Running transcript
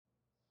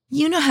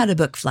You know how to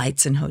book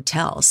flights and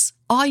hotels.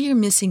 All you're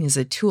missing is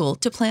a tool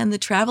to plan the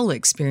travel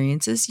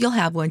experiences you'll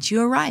have once you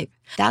arrive.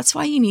 That's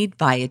why you need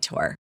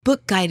Viator.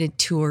 Book guided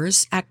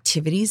tours,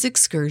 activities,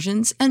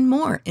 excursions, and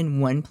more in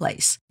one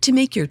place to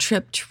make your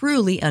trip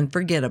truly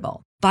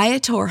unforgettable.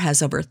 Viator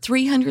has over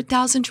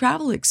 300,000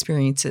 travel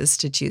experiences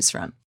to choose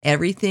from.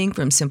 Everything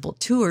from simple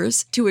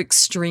tours to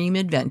extreme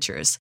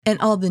adventures and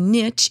all the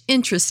niche,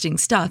 interesting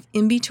stuff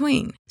in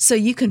between. So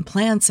you can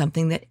plan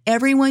something that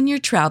everyone you're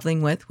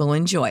traveling with will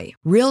enjoy.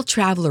 Real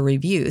traveler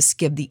reviews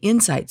give the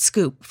inside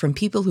scoop from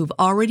people who've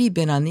already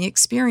been on the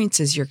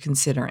experiences you're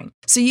considering.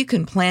 So you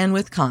can plan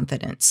with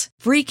confidence.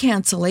 Free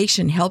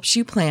cancellation helps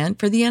you plan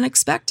for the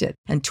unexpected.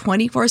 And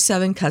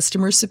 24/7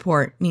 customer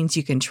support means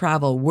you can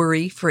travel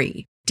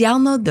worry-free.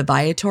 Download the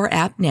Viator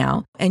app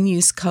now and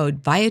use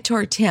code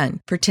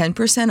Viator10 for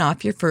 10%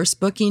 off your first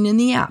booking in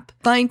the app.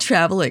 Find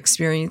travel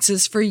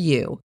experiences for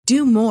you.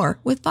 Do more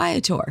with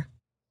Viator.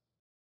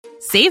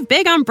 Save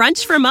big on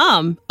brunch for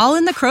mom, all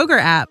in the Kroger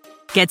app.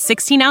 Get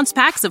 16-ounce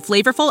packs of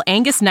flavorful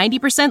Angus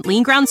 90%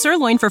 lean ground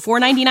sirloin for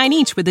 $4.99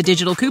 each with a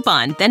digital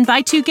coupon. Then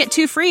buy 2, get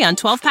 2 free on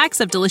 12 packs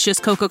of delicious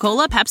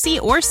Coca-Cola,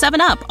 Pepsi, or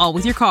 7-Up, all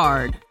with your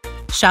card.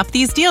 Shop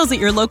these deals at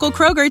your local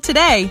Kroger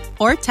today,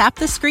 or tap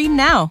the screen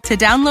now to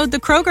download the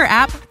Kroger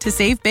app to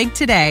save big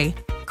today.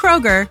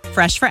 Kroger,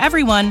 fresh for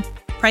everyone.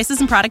 Prices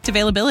and product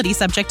availability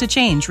subject to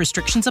change.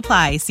 Restrictions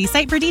apply. See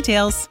site for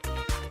details.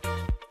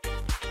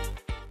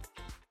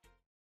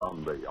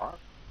 From the art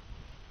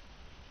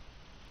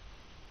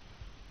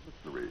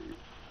history,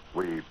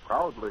 we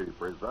proudly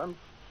present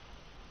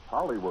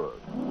Hollywood.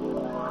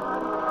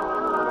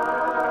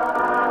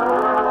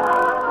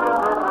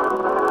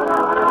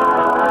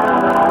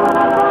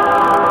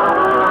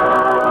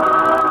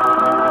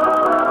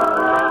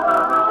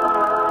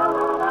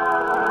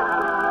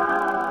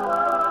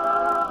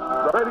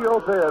 Radio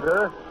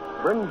Theater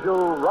brings you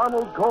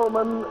Ronald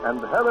Colman and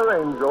Heather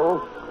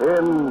Angel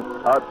in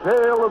A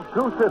Tale of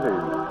Two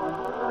Cities.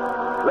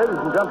 Ladies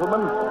and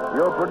gentlemen,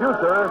 your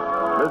producer,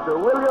 Mr.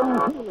 William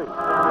Keighley.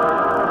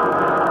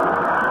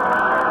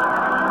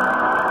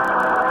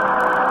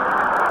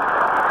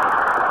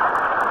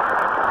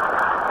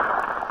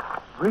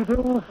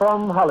 Greetings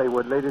from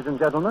Hollywood, ladies and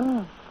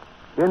gentlemen.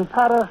 In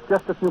Paris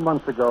just a few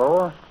months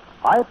ago,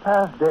 I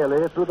passed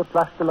daily through the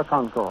Place de la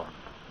Concorde,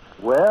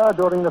 where,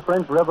 during the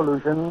French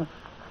Revolution,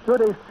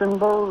 stood a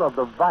symbol of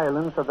the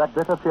violence of that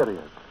bitter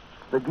period,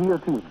 the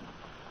guillotine.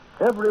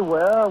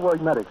 Everywhere were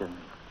Americans,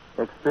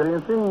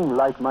 experiencing,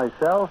 like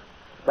myself,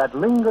 that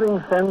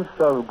lingering sense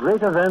of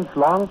great events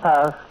long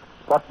past,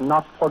 but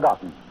not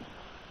forgotten.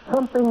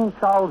 Something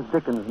Charles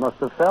Dickens must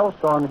have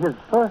felt on his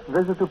first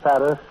visit to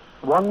Paris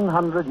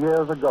 100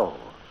 years ago.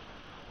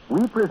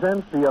 We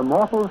present the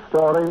immortal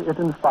story it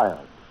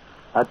inspired,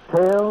 A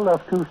Tale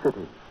of Two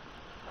Cities,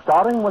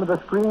 starring one of the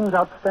screen's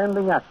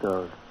outstanding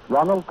actors,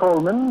 Ronald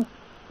Colman,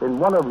 in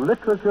one of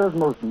literature's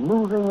most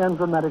moving and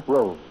dramatic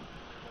roles.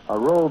 A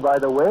role, by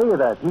the way,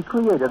 that he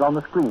created on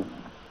the screen.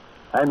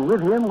 And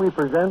with him we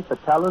present the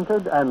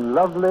talented and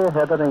lovely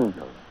Heather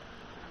Angel.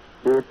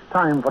 It's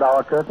time for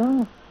our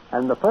curtain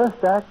and the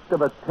first act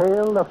of A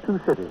Tale of Two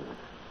Cities,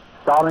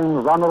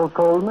 starring Ronald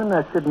Colman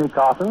as Sidney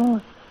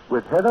Carton,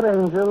 with Heather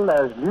Angel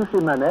as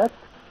Lucy Manette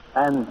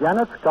and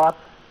Janet Scott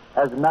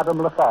as Madame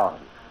Lafarge.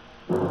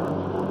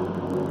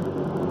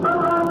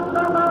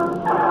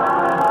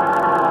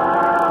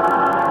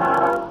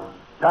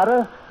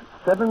 Paris,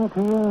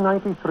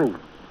 1793.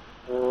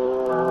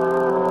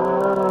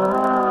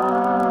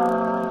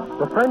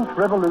 The French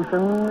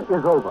Revolution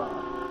is over.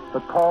 The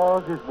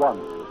cause is won.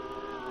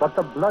 But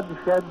the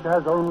bloodshed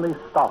has only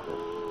started.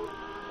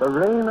 The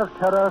reign of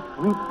terror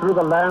sweeps through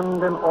the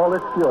land in all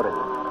its fury.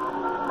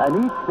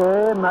 And each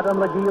day, Madame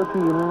la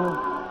Guillotine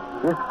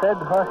is fed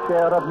her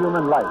share of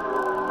human life.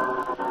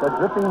 The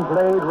dripping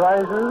blade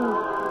rises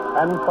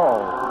and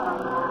falls.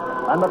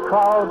 And the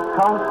crowd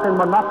counts in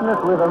monotonous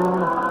rhythm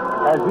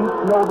as each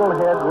noble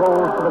head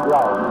rolls to the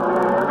ground.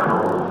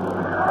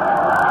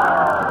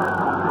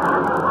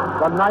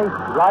 The knife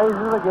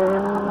rises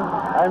again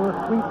and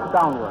sweeps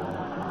downward.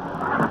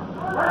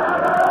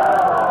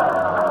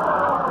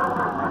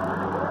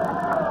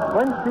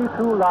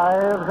 22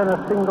 lives in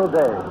a single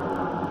day,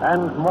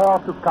 and more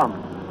to come,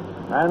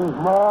 and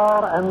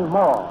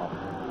more,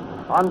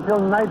 until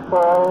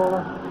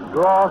nightfall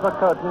draws a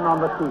curtain on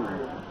the scene.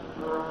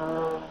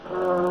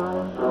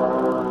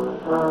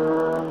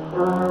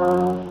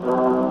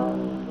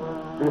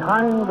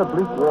 Behind the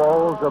bleak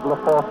walls of La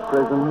Force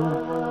prison,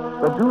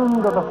 the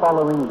doomed of the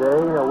following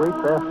day await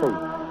their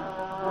fate.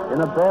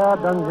 In a bare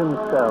dungeon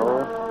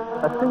cell,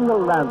 a single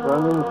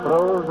lantern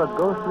throws a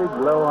ghostly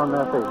glow on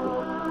their faces.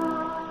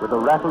 With a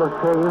rattle of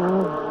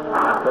chains,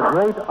 the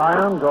great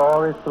iron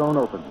door is thrown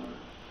open.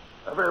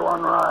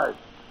 Everyone rise.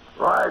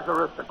 Rise,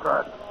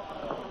 aristocrats.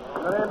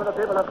 In the name of the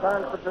people of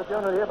France, the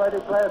Tribunal hereby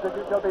declares that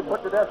you shall be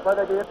put to death by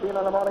the guillotine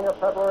on the morning of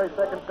February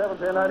 2nd,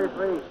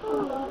 1793.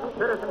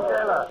 Citizen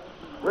Gala,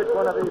 which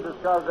one of these is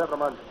Charles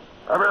Evrémonde?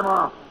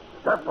 Everyone,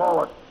 step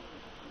forward.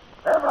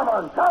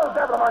 Evrémonde, Charles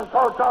Evrémonde,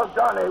 called Charles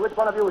Darnley. Which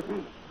one of you is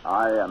he?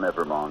 I am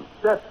Evrémonde.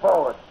 Step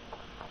forward.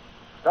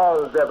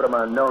 Charles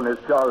Deverman, known as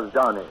Charles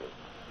Darnay.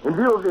 In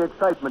view of the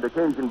excitement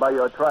occasioned by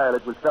your trial,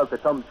 it was felt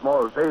that some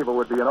small favor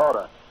would be in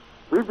order.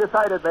 We've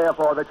decided,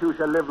 therefore, that you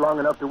shall live long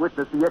enough to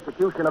witness the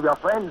execution of your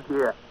friends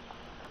here.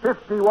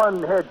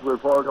 51 heads will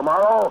fall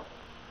tomorrow.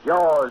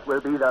 Yours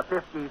will be the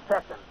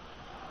 52nd.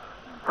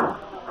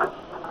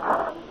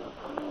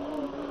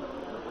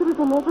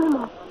 Citizen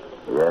Deverman.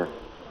 Yes?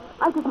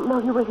 I didn't know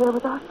you were here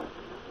with us.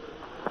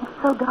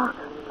 It's so dark.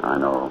 I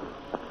know.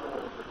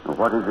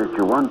 What is it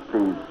you want,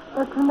 please?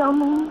 Don't you know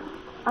me?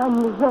 I'm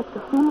Lisette,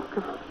 the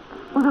seamstress.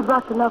 We were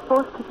brought to La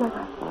Force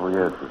together. Oh,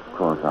 yes, of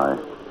course.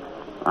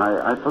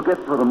 I forget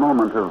for the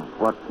moment of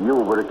what you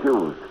were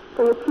accused.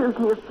 They accused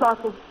me of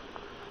plotting.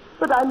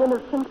 But I'm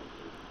innocent.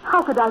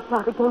 How could I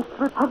plot against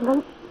the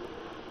Republic?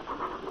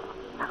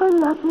 I'm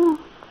nothing.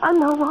 I'm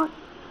no one.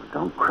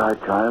 Don't cry,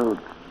 child.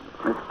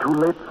 It's too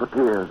late for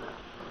tears.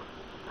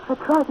 I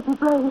try to be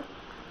brave.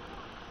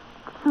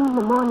 Soon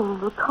the morning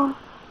will come.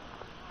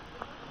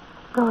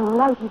 Growing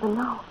light even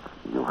now.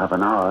 You have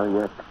an hour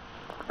yet,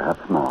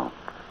 perhaps more.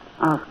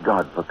 Ask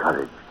God for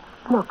courage.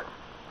 Look,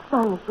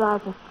 sun is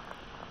rising.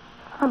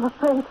 I'm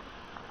afraid.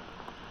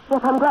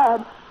 Yet I'm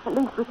glad. At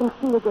least we can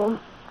see again.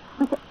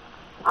 We can...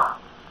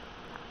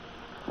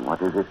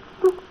 What is it?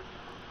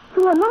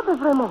 You are not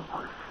Evremont.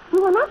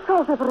 You are not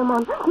Charles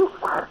Evremont.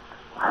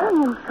 I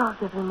knew Charles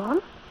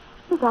Evremont.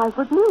 His eyes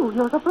were blue.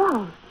 Yours are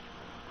brown.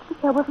 His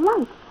hair was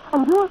light.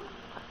 And yours...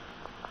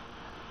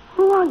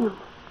 Who are you?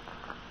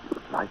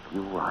 Like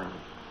you,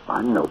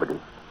 I'm nobody.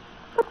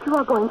 But you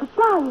are going to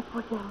die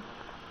for him.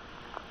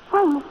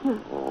 Why, monsieur?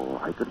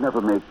 Oh, I could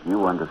never make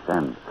you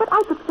understand. But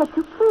I could set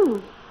you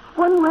free.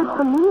 One word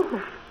from me.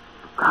 You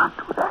can't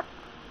do that.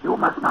 You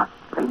must not,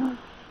 please.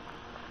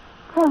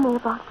 Tell me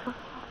about yourself.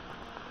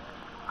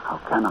 How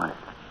can I?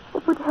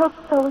 It would help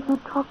so if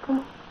you'd talk to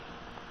me.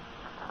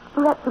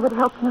 Perhaps it would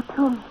help you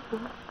too,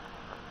 monsieur.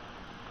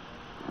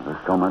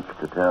 There's so much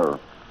to tell.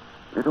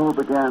 It all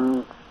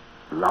began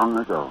long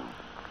ago.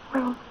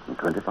 When?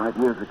 25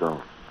 years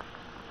ago.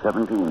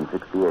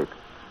 1768.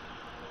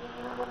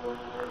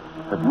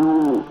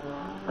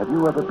 Have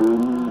you ever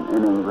been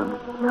in England?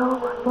 No,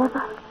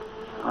 never.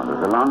 Well,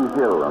 there's a long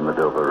hill on the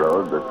Dover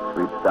Road that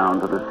sweeps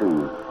down to the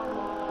sea.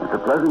 It's a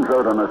pleasant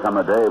road on a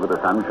summer day with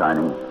the sun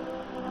shining.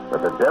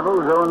 But the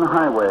devil's own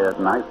highway at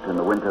night in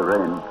the winter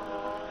rain.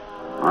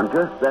 On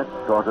just that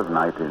sort of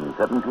night in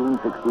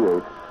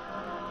 1768,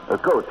 a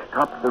coach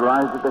tops the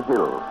rise of the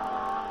hill.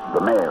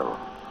 The mail,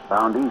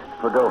 bound east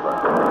for Dover.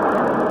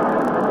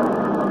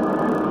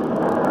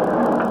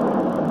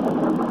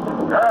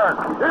 Get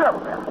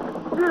up there.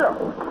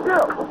 Get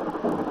up.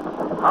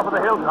 Top of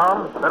the hill,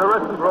 Tom. Better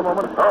rest for a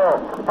moment.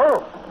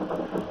 Oh.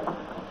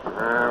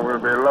 We'll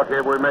be lucky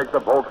if we make the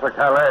boat for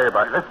Calais,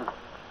 but listen.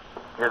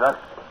 Hear that?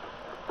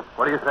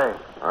 What do you say?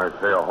 I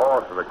say a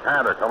horse with a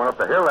canter coming up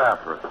the hill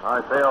after us.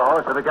 I say a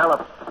horse with a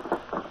gallop.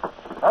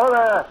 Oh,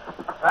 there.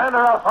 Stand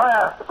or I'll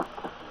fire.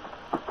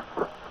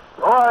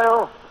 Who are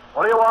you?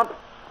 What do you want?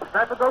 Is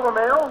that the Dover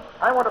mail?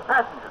 I want a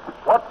passenger.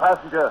 What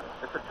passenger?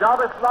 It's a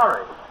Jarvis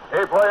Lorry.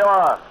 Keep where you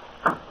are.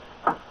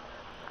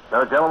 Is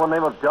there a gentleman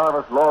named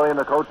Jarvis Lorry in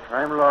the coach?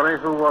 I'm Lorry.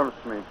 Who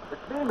wants me?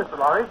 It's me, Mr.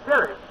 Lorry.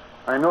 Jerry.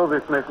 I know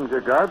this messenger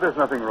guard. There's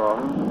nothing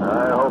wrong.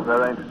 I hope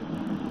there ain't.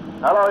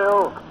 Hello,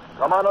 you.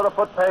 Come on at a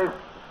foot pace.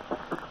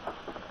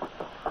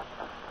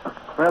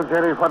 Well,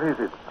 Jerry, what is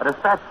it? A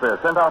dispatch, sir,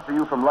 sent out for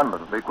you from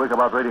London. Be quick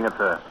about reading it,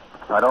 sir.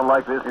 I don't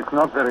like this. It's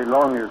not very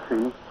long, you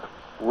see.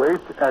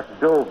 Wait at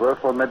Dover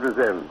for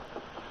Mademoiselle.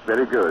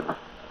 Very good.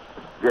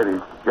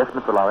 Jerry. Yes,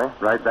 Mr. Lorry?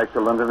 Ride back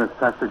to London as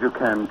fast as you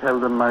can. Tell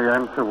them my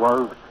answer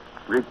was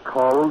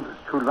recalled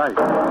to life.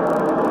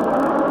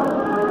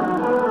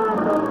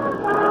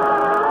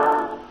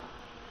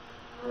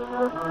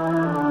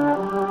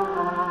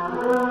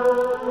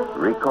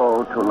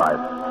 Recalled to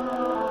life.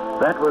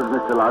 That was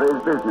Mr.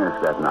 Lorry's business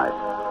that night.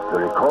 To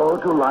recall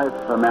to life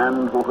a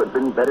man who had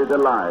been buried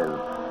alive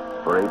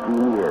for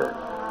 18 years.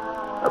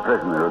 A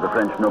prisoner of the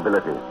French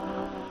nobility.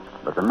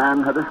 But the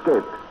man had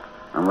escaped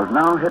and was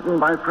now hidden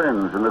by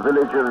friends in the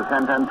village of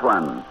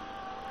Saint-Antoine.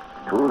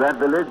 To that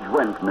village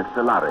went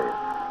Mr. Lorry.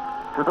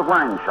 To the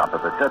wine shop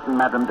of a certain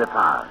Madame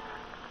Defarge.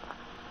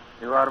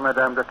 You are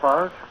Madame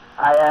Defarge?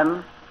 I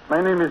am.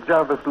 My name is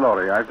Jarvis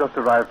Lorry. I've just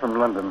arrived from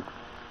London.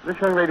 This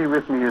young lady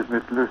with me is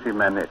Miss Lucy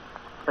Manette.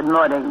 Good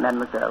morning,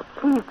 mademoiselle.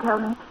 Please tell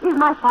me, is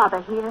my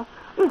father here?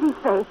 Is he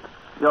safe?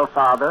 Your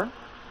father?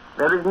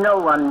 There is no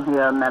one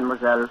here,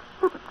 mademoiselle.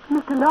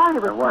 Mr. Lorry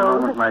was One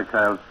told... moment, my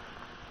child.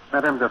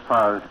 Madame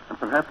Defarge,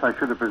 perhaps I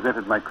should have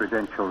presented my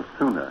credentials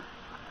sooner.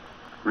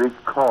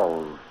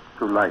 Recalled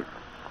to life.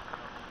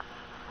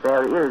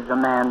 There is a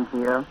man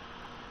here.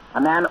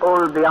 A man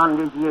old beyond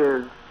his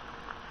years.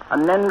 A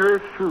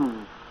mendler's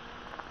shoes.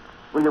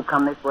 Will you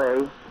come this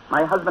way?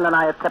 My husband and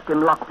I have kept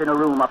him locked in a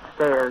room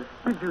upstairs.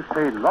 Did you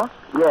say locked?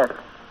 Yes.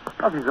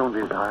 Of his own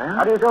desire?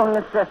 Of his own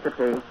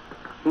necessity.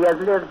 He has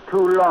lived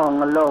too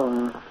long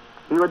alone.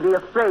 He would be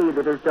afraid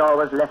that his door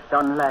was left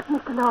unlatched.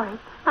 Mr. Lorry,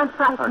 I'm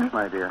frightened. Hush,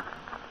 my dear.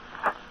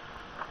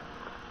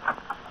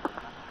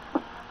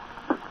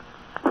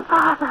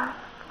 Father.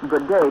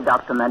 Good day,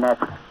 Dr. Manette.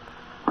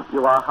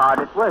 You are hard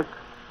at work.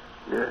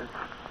 Yes,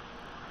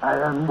 I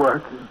am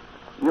working.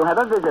 You have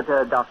a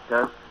visitor,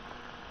 Doctor.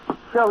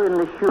 Show him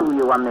the shoe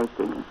you are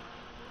making.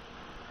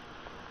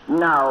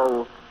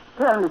 Now,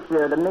 tell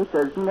Monsieur the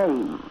maker's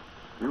name.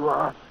 You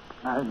are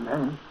my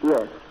name?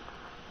 Yes.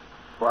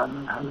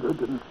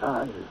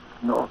 105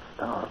 North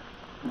Tower.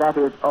 That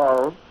is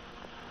all.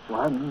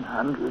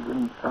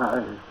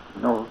 105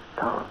 North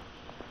Tower.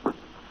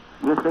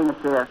 You see,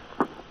 Monsieur,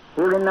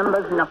 he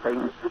remembers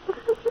nothing.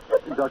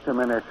 Dr.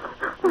 Manette,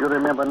 you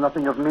remember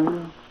nothing of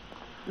me?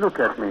 Look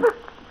at me.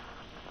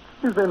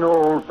 Is there no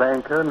old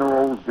banker, no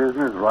old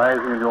business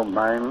rising in your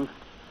mind?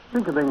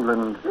 Think of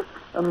England.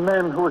 A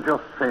man who was your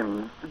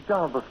friend,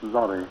 Jarvis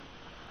Lorry.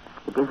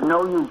 It is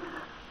no use.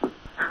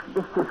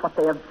 This is what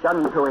they have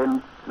done to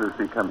him.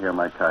 Lucy, come here,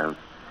 my child.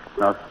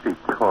 Now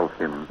speak, call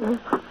him. Yes.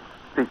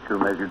 Speak to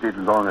him as you did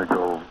long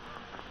ago.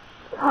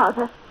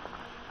 Father.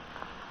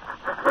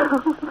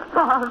 Oh,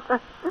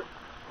 Father.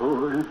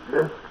 Who is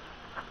this?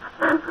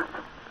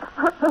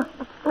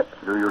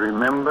 Do you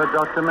remember,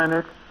 Dr.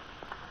 Manette?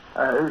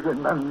 I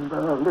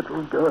remember a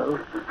little girl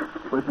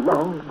with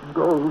long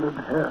golden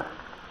hair.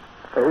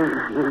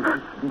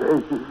 Ages and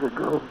ages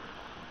ago.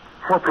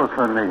 What was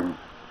her name?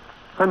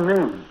 Her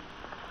name?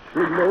 She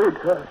laid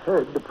her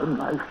head upon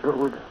my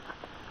shoulder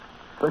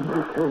when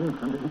they came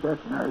to me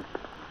that night.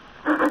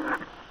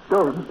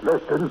 Don't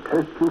let them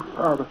take you,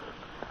 Father.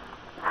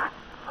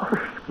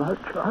 Hush, my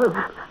child.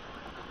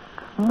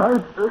 My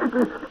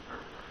baby.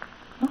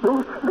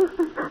 Lucy.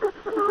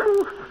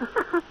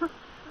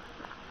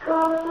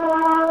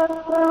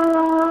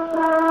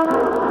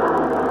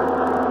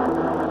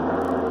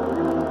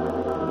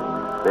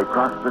 They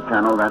crossed the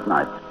Channel that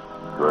night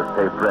to a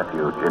safe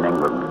refuge in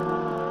England.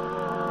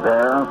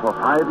 There, for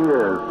 5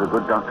 years, the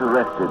good doctor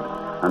rested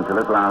until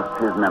at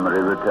last his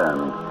memory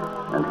returned,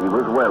 and he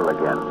was well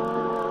again.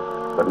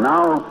 But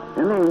now,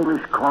 in the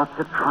English courts,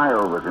 a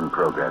trial was in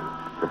progress.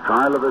 The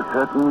trial of a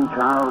certain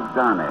Charles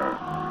Darnay,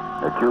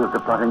 accused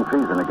of plotting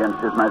treason against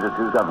His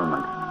Majesty's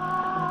government.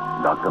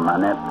 Dr.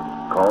 Manette,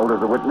 called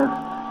as a witness,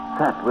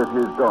 sat with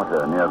his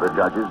daughter near the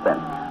judge's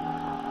bench.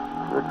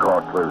 The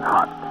court was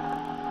hot,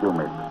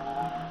 humid.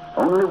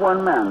 Only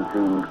one man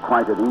seemed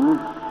quite at ease,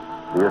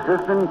 the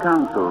assistant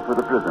counsel for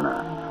the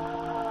prisoner.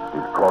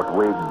 His court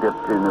wig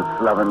dipped in a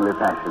slovenly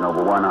fashion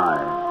over one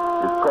eye,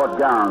 his court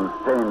gown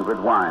stained with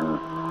wine.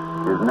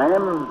 His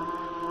name,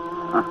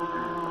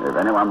 if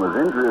anyone was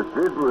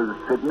interested, was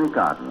Sidney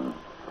Carton.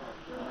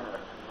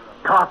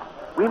 Carton,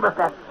 we must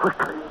act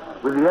quickly.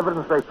 With the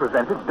evidence they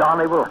presented,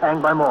 Darnay will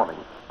hang by morning.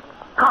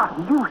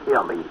 Carton, you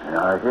hear me.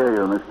 I hear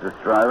you, Mr.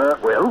 Stryver.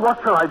 Well,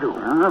 what shall I do?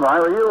 If I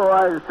were you,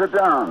 I'd sit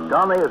down.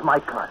 Darnay is my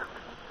client.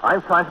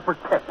 I'm trying to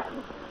protect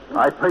him.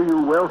 I pay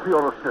you well for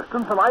your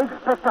assistance, and I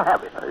expect to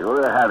have it.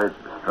 You'll have it,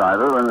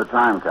 Stryver, when the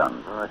time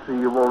comes. I see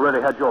you've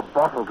already had your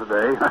bottle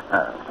today.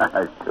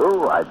 I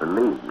do, I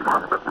believe.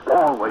 Drunk.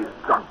 Always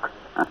drunk.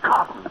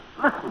 Carton,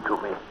 listen to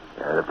me.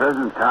 At the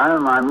present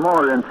time, I'm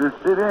more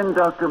interested in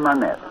Dr.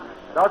 Manette.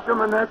 Dr.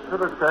 Manette to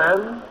the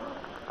stand.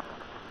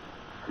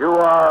 You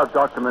are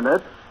Dr.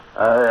 Manette?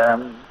 I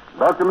am.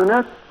 Dr.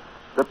 Manette,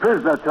 the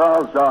prisoner,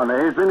 Charles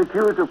Darnay, has been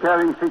accused of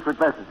carrying secret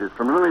messages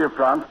from Louis of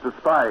France to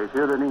spies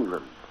here in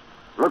England.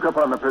 Look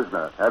upon the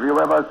prisoner. Have you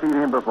ever seen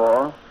him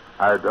before?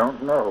 I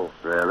don't know.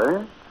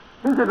 Really?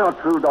 Is it not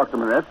true, Dr.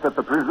 Manette, that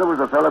the prisoner was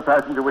a fellow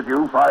passenger with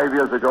you 5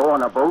 years ago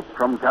on a boat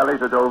from Calais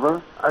to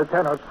Dover? I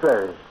cannot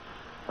say.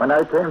 When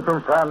I came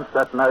from France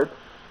that night,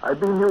 I'd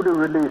been newly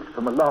released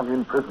from a long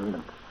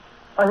imprisonment.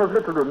 I have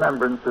little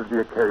remembrance of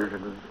the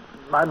occasion.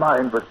 My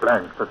mind was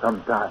blank for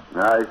some time.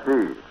 I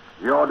see.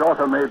 Your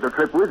daughter made the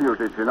trip with you,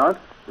 did she not?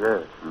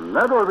 Yes.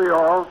 That will be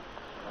all.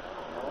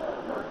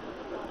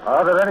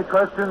 Are there any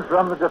questions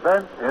from the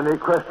defense? Any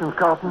questions,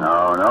 Carton?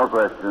 No, no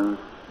questions.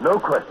 No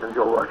questions,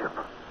 Your Worship.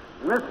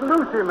 Miss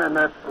Lucy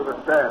Manette to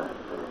the stand.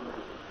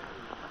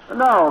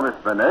 Now, Miss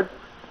Manette,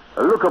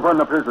 look upon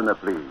the prisoner,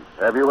 please.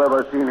 Have you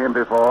ever seen him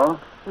before?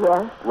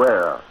 Yes.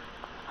 Where?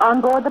 On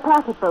board the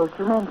packet boat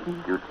you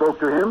mentioned. You spoke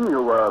to him?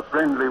 You were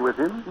friendly with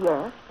him?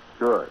 Yes.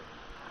 Good.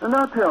 And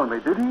now tell me,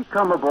 did he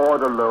come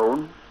aboard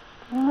alone?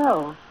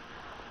 No.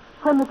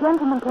 When the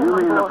gentleman came You on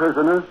mean the board...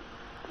 prisoner?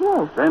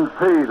 Yes. Then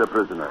say the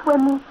prisoner.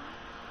 When the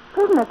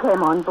prisoner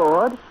came on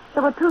board,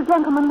 there were two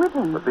gentlemen with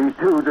him. But these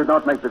two did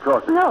not make the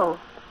crossing. No.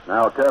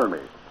 Now tell me,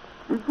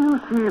 did you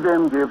see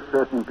them give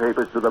certain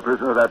papers to the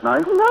prisoner that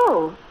night?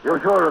 No.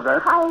 You're sure of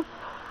that?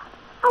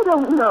 I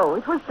don't know.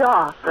 It was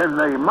dark. Then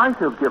they might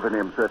have given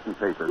him certain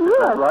papers. Yes, Is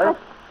that right?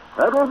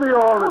 That will be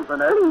all, Miss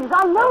Manette. Please,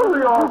 I know That will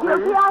be all, he's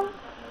guilty. please.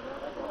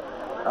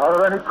 Are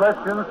there any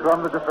questions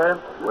from the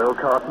defense? Will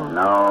Carton?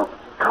 No.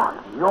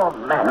 Carton, you're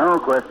mad. No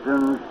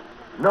questions.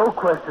 No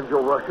questions,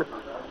 Your Worship.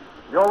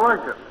 Your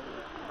Worship,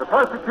 the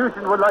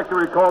prosecution would like to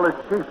recall its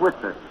chief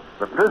witness,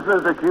 the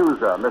prisoner's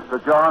accuser, Mr.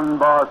 John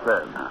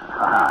Barsed.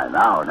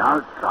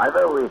 Now,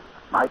 Stryver, we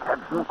might have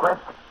some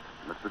questions.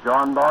 Mr.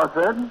 John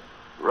Barsed?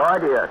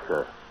 Right here,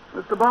 sir.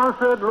 Mr.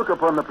 Barsed, look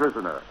upon the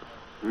prisoner.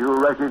 Do you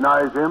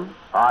recognize him?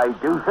 I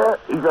do, sir.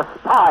 He's a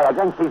spy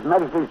against His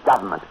Majesty's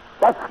government.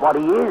 That's what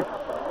he is.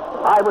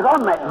 I was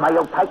on that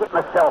mail ticket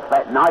myself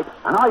that night,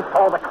 and I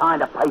saw the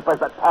kind of papers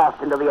that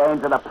passed into the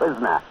hands of the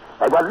prisoner.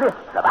 They were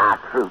lists of our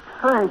troops.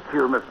 Thank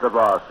you, Mr.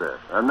 Barsett.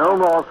 And no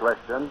more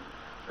questions.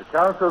 The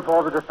counsel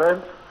for the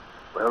defense.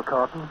 Well,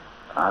 Carton?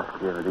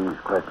 Ask you these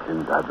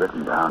questions I've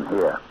written down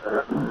here.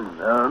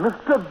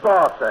 Mr.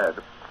 Barsett,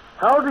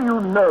 how do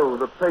you know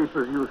the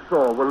papers you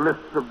saw were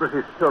lists of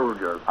British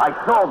soldiers? I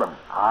saw them.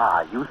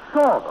 Ah, you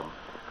saw them.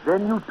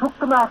 Then you took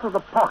them out of the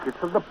pockets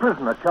of the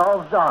prisoner,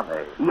 Charles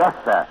Darnay. Yes,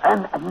 sir.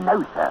 And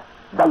no, sir.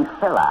 They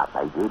fell out,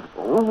 they did.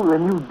 Oh,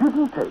 then you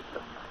didn't take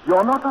them.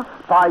 You're not a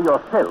spy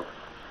yourself.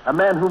 A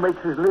man who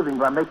makes his living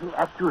by making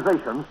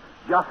accusations,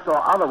 just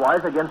or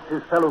otherwise, against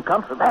his fellow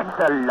countrymen.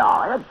 That's a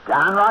lie. A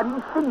downright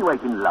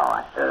insinuating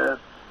lie.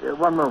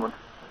 One moment.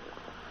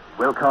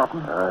 Well,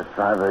 Carton?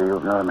 Shriver,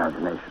 you've no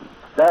imagination.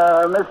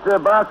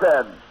 Mr.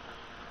 Barsett,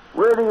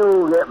 where do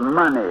you get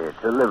money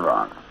to live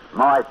on?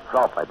 My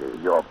property.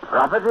 Your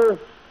property?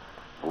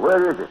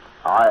 Where is it?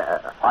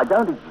 I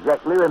don't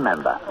exactly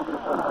remember.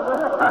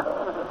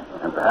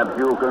 And perhaps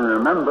you can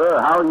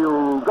remember how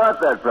you got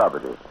that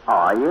property.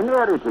 I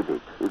inherited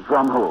it.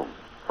 From whom?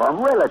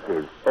 From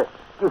relatives.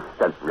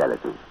 Distant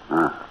relatives.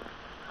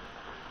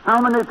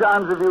 How many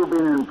times have you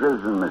been in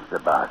prison,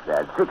 Mr.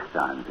 Barsett? 6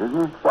 times,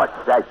 isn't it?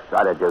 What's that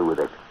got to do with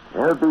it?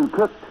 You've been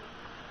kicked.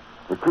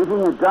 For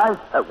cheating at dice?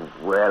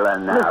 Well,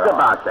 and now... Mr.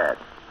 Barsett,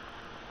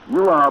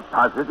 you are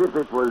positive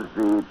it was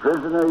the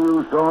prisoner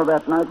you saw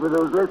that night with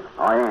those lists?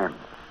 I am.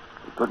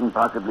 It couldn't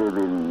possibly have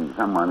been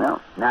someone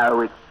else? No,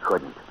 it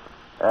couldn't.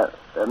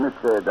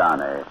 Mr.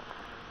 Darnay,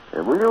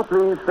 will you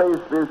please face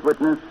this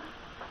witness?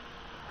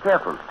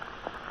 Careful.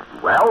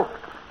 Well?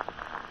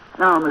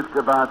 Now,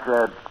 Mr.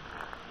 Barsett,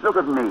 look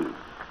at me.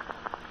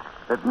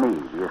 At me,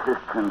 the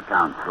assistant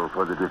counsel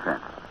for the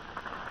defense.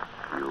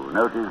 You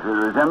notice the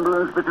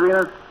resemblance between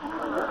us?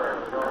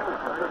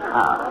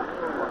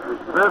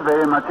 We're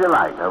very much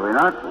alike, are we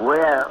not?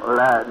 Well,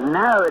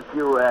 now that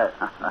you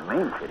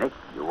mention it,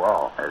 you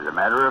are. As a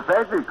matter of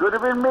fact, it could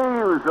have been me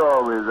who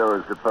saw with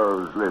those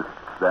supposed lists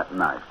that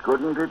night.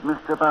 Couldn't it,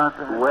 Mr.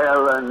 Barsett?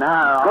 Well,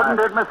 now... Couldn't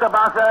it, Mr.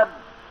 Barsett?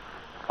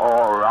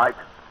 All right.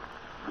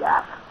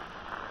 Yes.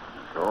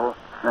 So,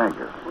 thank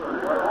you.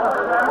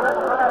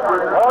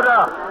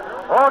 Order!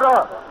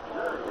 Order!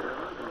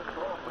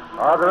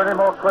 Are there any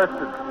more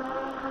questions?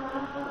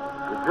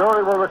 The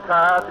jury will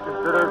retire to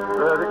consider its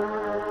verdict.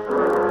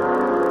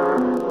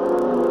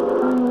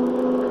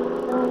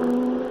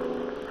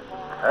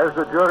 Has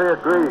the jury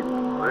agreed?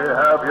 We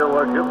have, Your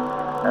Worship.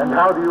 And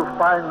how do you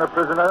find the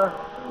prisoner,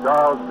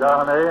 Charles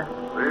Darnay?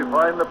 We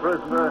find the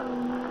prisoner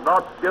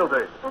not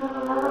guilty.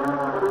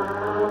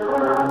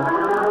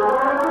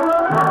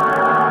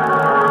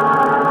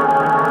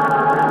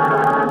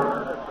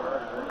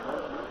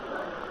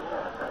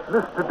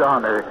 Mr.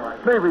 Darnay,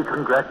 may we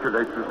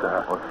congratulate you,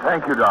 sir? Well,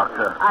 thank you,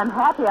 Doctor. I'm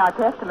happy our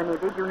testimony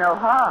did you no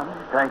harm.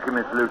 Thank you,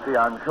 Miss Lucy.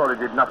 I'm sure it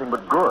did nothing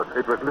but good.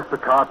 It was Mr.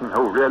 Carton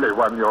who really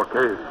won your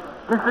case.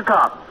 Mr.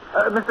 Carton.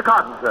 Mr.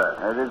 Carton, sir.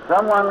 Did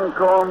someone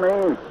call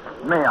me?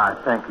 May I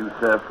thank you,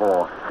 sir,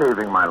 for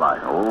saving my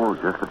life? Oh,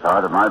 just a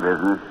part of my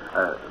business.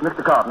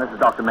 Mr. Carton, this is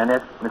Dr.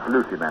 Manette, Miss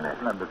Lucy Manette.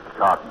 Mr.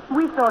 Carton.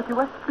 We thought you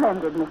were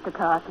splendid, Mr.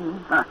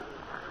 Carton.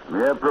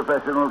 Mere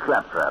professional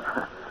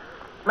claptrap.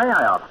 May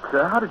I ask,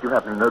 sir, how did you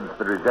happen to notice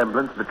the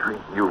resemblance between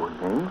you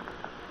and me?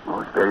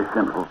 Oh, it's very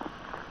simple.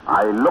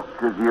 I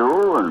looked at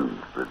you and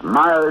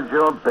admired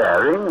your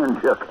bearing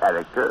and your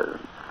character.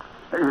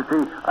 You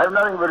see, I have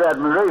nothing but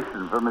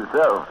admiration for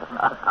myself.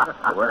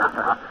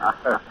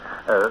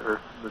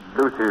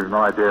 Lucy,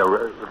 my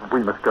dear,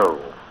 we must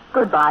go.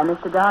 Goodbye,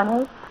 Mr.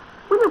 Darnay.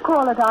 Will you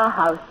call at our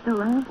house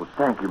soon? Well,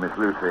 thank you, Miss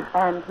Lucy.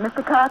 And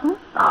Mr. Carton?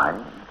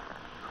 Aye.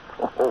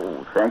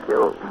 Oh, thank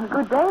you.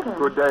 Good day, then.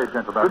 Good day,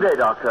 gentlemen. Good day,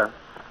 Doctor.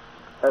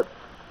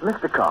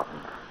 Mr. Carton,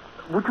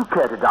 would you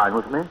care to dine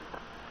with me?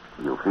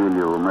 You feel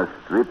you must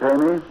repay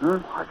me?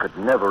 I could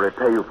never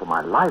repay you for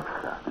my life,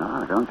 sir.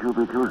 No, don't you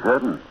be too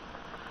certain.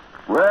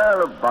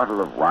 Well, a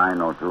bottle of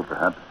wine or two,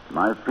 perhaps.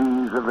 My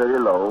fees are very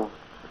low.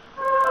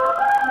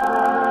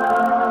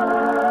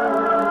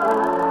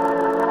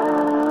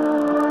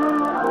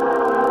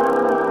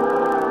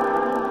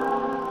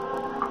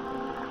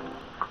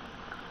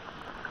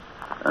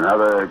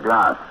 Another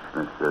glass,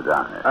 Mr.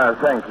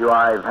 Darnay. Thank you.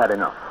 I've had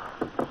enough.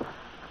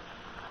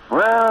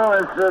 Well,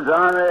 Mr.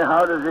 Darnay,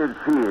 how does it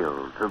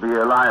feel to be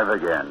alive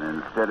again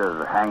instead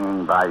of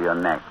hanging by your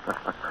neck?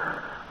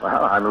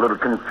 Well, I'm a little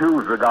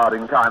confused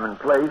regarding time and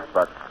place,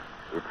 but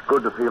it's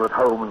good to feel at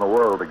home in the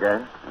world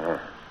again. Yes,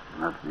 it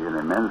must be an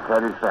immense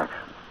satisfaction.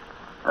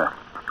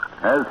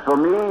 As for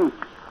me,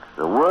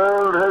 the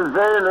world has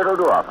very little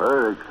to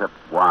offer except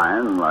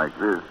wine like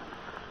this.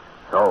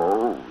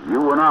 So,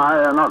 you and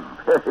I are not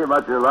very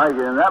much alike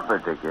in that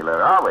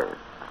particular, are we?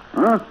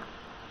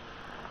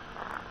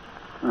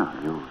 Oh,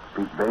 you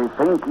speak very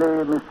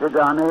faintly, Mr.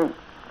 Darnay.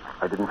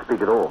 I didn't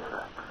speak at all,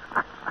 sir.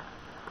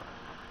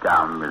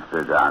 Come,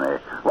 Mr. Darnay.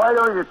 Why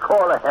don't you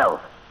call a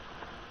health?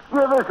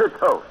 Give us a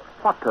toast.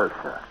 What toast,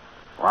 sir?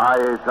 Why,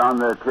 it's on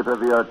the tip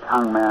of your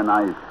tongue, man.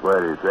 I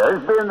swear it, sir.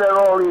 It's been there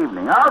all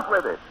evening. Out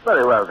with it.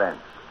 Very well, then.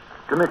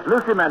 To Miss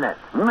Lucy Manette.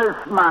 Miss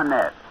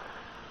Manette.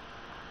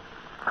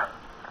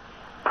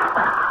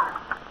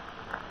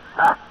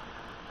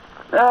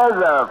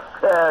 There's a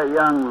fair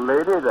young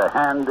lady to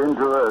hand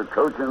into her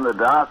coach in the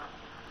dark.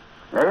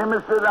 Hey,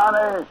 Mr.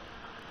 Downey?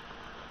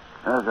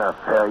 There's a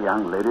fair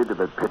young lady to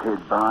be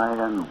pitied by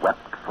and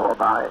wept for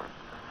by.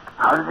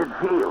 How does it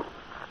feel?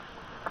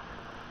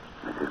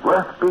 Is it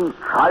worth being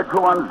tried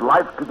for one's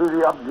life to be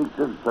the object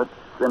of such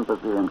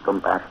sympathy and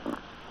compassion?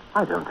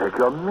 I don't take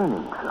your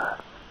meaning, sir.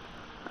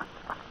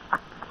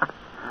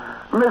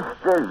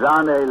 Mr.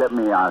 Zane, let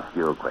me ask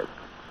you a question.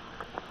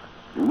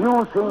 Do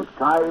you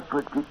think I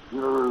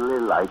particularly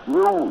like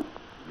you?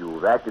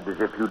 You've acted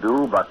as if you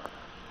do, but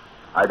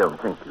I don't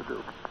think you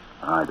do.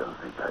 I don't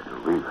think I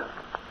do either.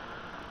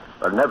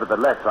 But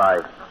nevertheless,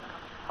 I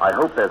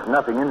hope there's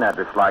nothing in that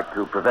dislike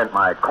to prevent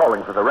my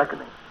calling for the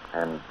reckoning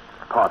and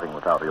parting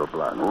without your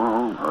blood.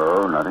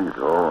 Oh, nothing at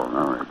all.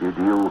 No. Did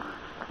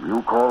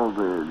you call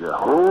the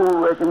whole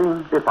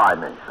reckoning? If I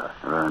may, sir.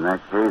 In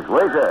that case,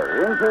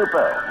 waiter,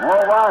 innkeeper,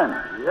 more wine.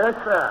 Yes,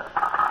 sir.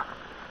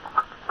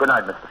 Good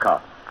night, Mr.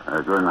 Carter.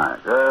 Good night.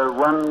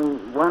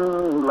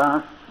 One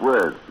last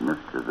word,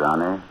 Mr.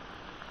 Zane.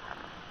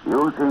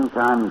 You think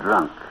I'm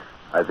drunk?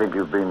 I think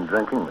you've been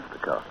drinking, Mr.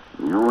 Carter.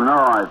 You know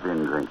I've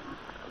been drinking.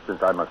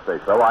 Since I must say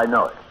so, I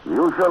know it.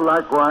 You shall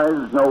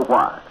likewise know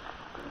why.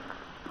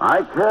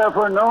 I care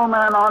for no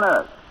man on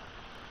earth.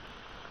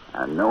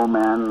 And no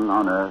man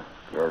on earth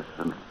cares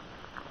for me.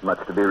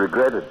 Much to be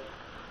regretted.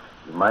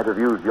 You might have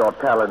used your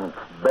talents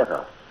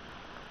better.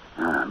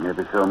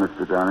 Maybe so,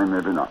 Mr. Downey,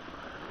 maybe not.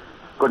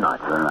 Good night.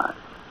 Good night.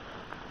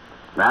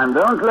 And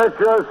don't let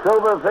your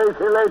sober face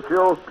elate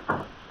you.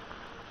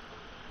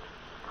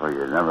 For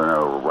you never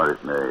know what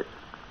it may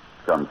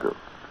come to.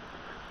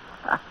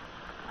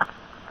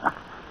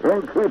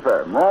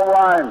 Innkeeper, more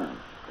wine.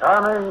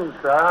 Coming,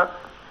 sir.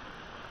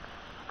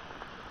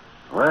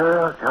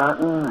 Well,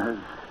 Cotton, has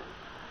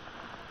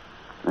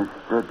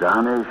Mr.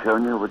 Downey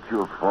shown you what you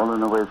have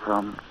fallen away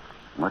from?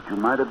 What you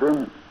might have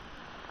been?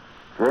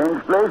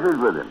 Changed places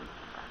with him?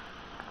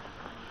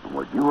 And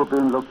would you have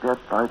been looked at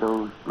by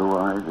those blue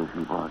eyes as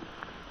he was?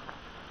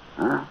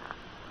 Huh?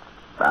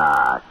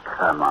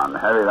 Come on.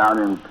 Have it out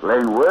in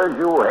plain words.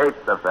 You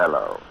hate the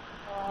fellow.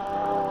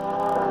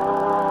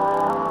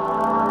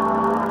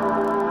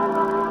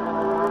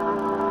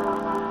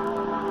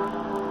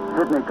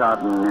 Sidney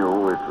Cotton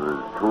knew it was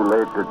too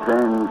late to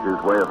change his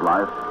way of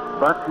life,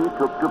 but he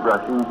took to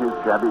brushing his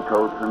shabby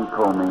coat and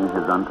combing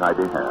his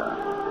untidy hair.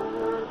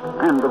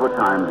 And there were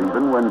times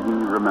even when he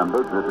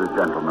remembered that a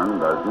gentleman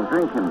doesn't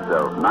drink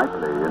himself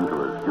nightly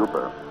into a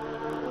stupor.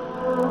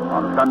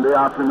 On Sunday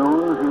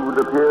afternoons, he would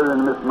appear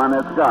in Miss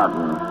Manette's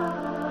garden,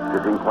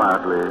 sitting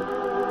quietly,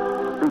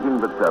 speaking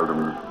but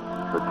seldom,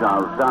 for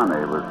Charles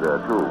Darnay was there,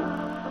 too.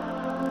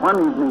 One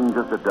evening,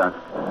 just at dusk,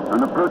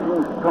 an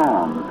approaching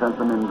storm sent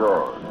them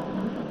indoors.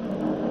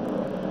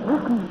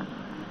 Listen.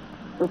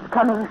 It's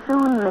coming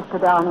soon, Mr.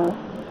 Downey.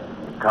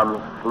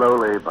 Comes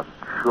slowly but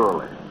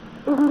surely.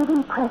 Isn't it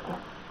impressive?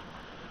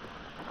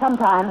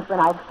 Sometimes when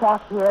I've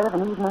sat here of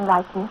an evening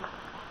like this,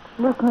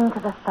 listening to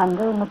the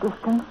thunder in the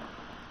distance,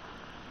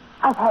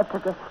 I've had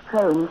such a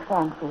strange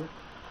fancy.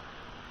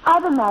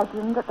 I've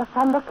imagined that the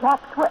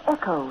thunderclaps were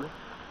echoes.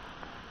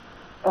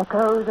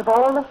 Echoes of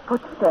all the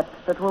footsteps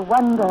that will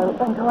one day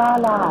enter our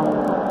lives.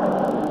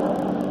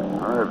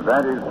 Well, if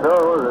that is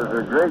so, there's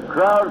a great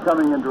crowd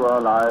coming into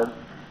our lives.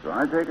 So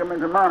I take them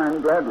into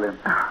mine gladly.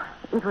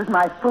 It was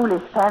my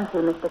foolish fancy,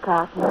 Mr.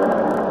 Carton.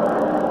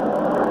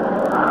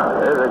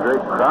 There's a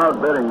great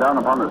crowd bearing down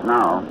upon us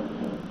now.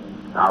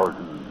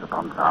 Thousands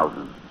upon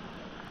thousands.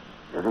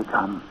 Here they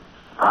come.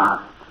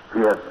 Fast,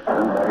 fierce,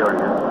 and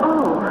furious.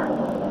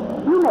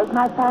 Oh, you make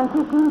my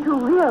fancy seem too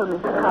real,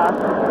 Mr.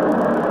 Carton.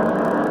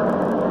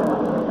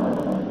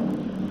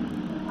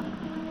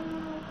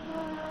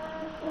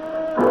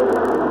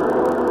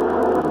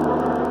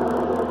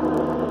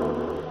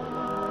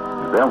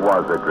 There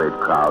was a great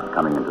crowd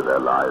coming into their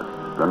lives.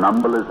 The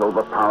numberless,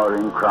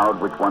 overpowering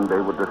crowd which one day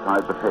would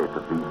decide the fate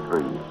of these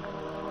three.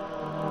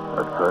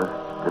 At first,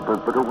 it was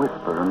but a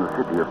whisper in the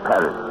city of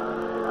Paris.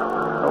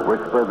 A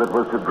whisper that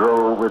was to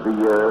grow with the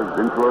years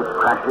into a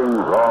crashing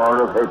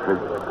roar of hatred.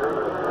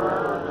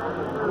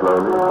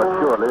 Slowly but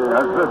surely,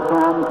 as the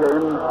storm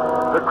came,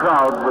 the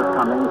crowd was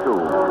coming too.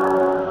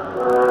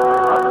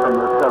 Up from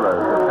the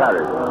cellars of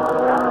Paris,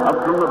 up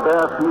from the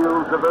bare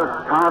fields of a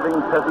starving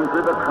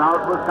peasantry, the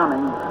crowd was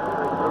coming,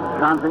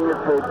 chanting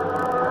its hate,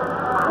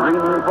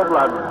 screaming for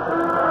blood.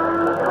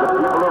 The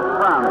people of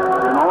France,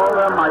 in all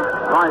their might,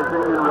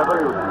 rising in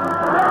revolution.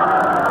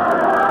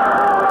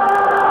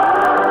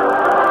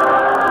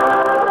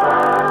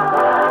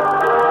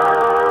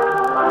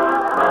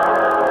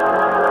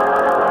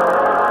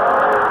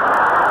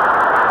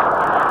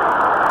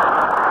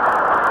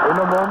 In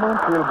a moment,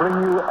 we'll bring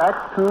you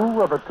Act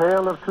Two of A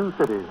Tale of Two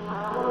Cities.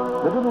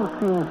 The little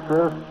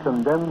seamstress,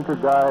 condemned to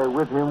die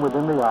with him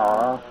within the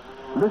hour,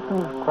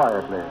 listens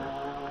quietly,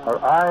 her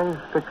eyes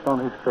fixed on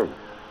his face.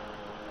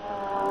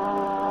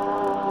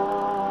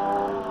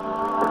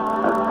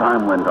 As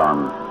time went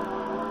on,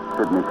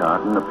 Sidney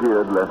Carton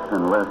appeared less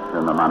and less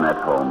in the Manette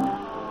home.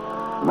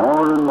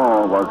 More and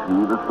more was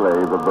he the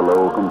slave of the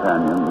low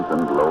companions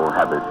and low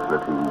habits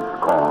that he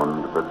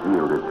scorned but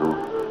yielded to.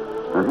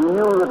 And he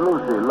knew that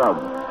Lucy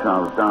loved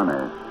Charles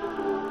Darnay.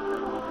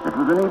 It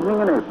was an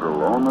evening in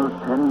April, almost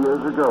 10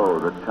 years ago,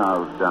 that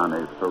Charles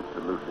Darnay spoke to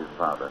Lucy's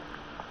father.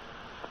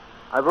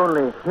 I've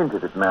only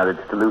hinted at marriage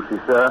to Lucy,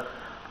 sir.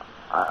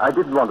 I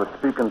didn't want to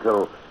speak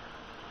until...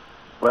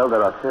 Well,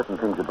 there are certain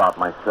things about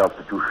myself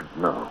that you should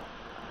know.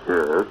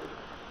 Yes?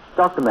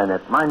 Dr.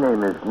 Manette, my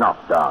name is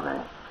not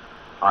Darnay.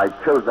 I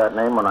chose that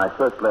name when I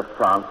first left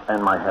France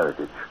and my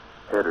heritage.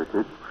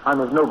 Heritage?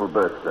 I'm of noble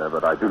birth, sir,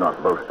 but I do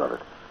not boast of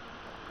it.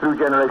 Through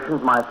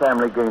generations, my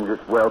family gained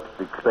its wealth at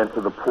the expense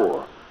of the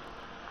poor.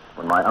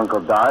 When my uncle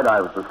died,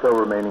 I was the sole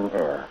remaining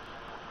heir.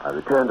 I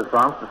returned to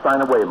France to sign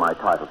away my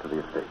title to the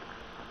estate.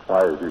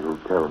 Why do you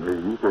tell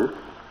me this?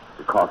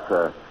 Because,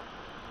 sir,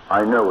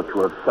 I know what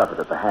you have suffered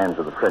at the hands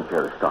of the French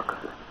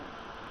aristocracy.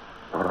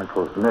 Your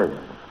uncle's name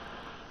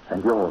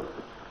and yours.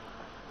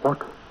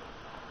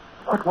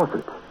 What was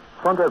it?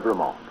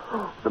 Saint-Evremond.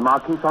 The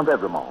Marquis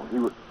Saint-Evremond. He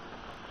was...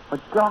 A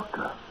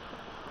doctor.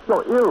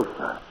 You're ill,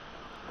 sir.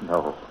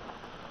 No.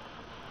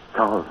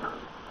 Charles,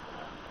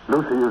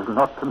 Lucy is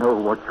not to know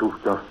what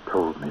you've just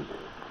told me.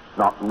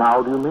 Not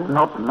now, do you mean?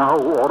 Not now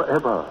or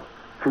ever.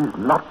 She's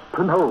not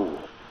to know.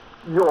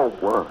 Your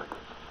word.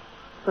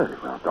 Very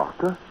well,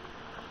 Doctor.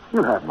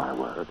 You have my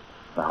word.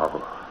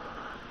 Now,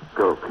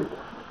 go, please.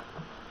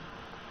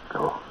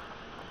 Go.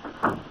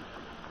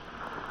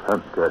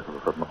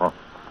 Saint-Evremond.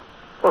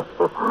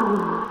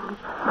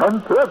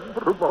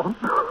 Saint-Evremond.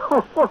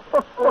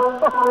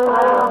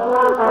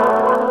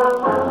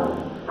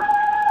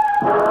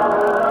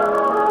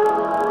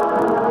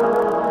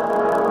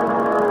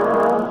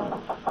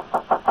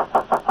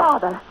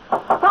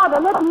 Father,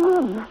 let me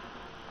in.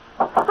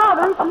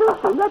 Father, it's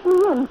Lucy. Let me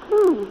in,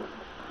 please.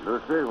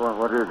 Lucy,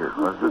 what is it?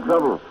 What's the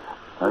trouble?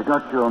 I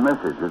got your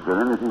message. Is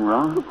there anything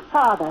wrong? It's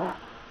Father.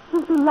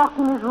 He's been locked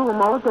in his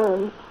room all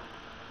day.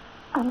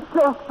 I'm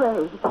so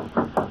afraid.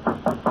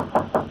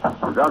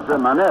 Dr.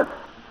 Manette.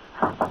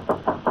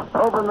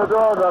 Open the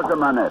door, Dr.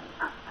 Manette.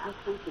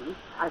 Susie,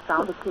 I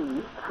found a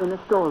key in the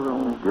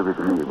storeroom. Give it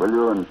to me, will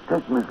you? And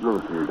take Miss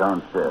Lucy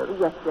downstairs.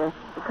 Yes, sir.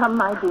 Come,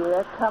 my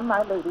dear. Come,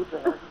 my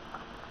ladybird.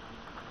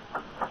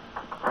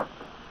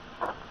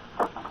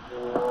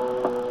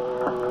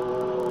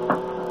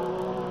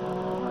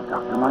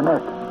 Dr.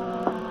 Manette.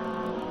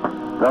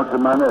 Dr.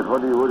 Manette,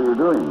 what are you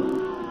doing?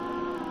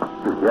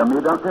 You hear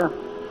me, Doctor?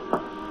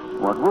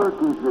 What work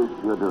is this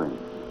you're doing?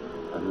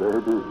 A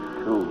lady's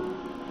shoe.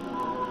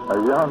 A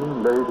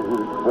young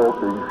lady's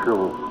walking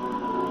shoe.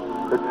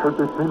 It should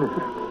be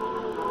finished.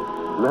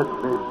 Let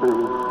me be.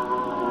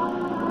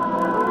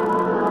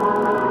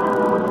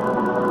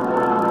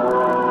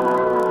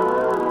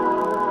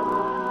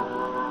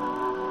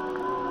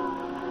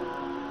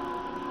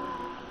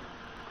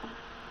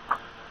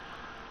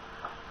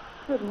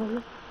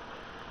 Sidney,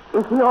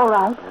 is he all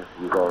right? Yes,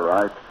 he's all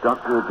right.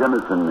 Dr.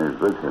 Jemison is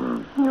with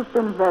him. You've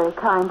been very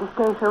kind to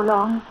stay so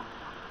long.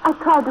 I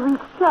tried to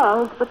reach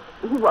Charles, but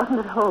he wasn't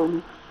at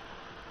home.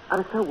 I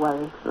was so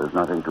worried. There's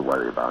nothing to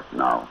worry about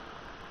now.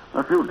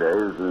 A few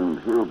days and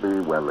he'll be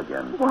well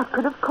again. What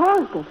could have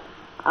caused it?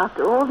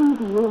 After all these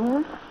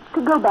years,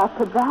 to go back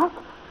to that?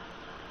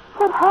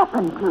 What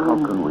happened to him?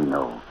 How can we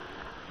know?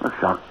 A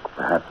shock,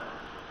 perhaps.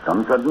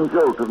 Some sudden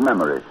jolt of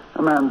memory.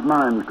 A man's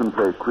mind can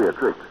play queer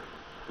tricks.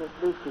 Miss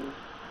Lucy,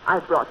 I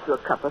brought you a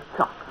cup of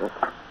chocolate.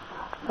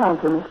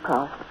 Thank you, Miss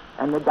Cross.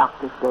 And the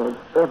doctor says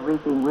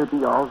everything will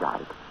be all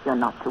right. You're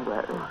not to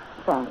worry.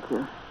 Thank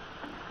you.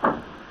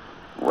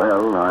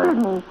 Well,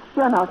 Sidney,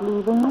 you're not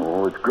leaving.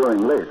 Oh, it's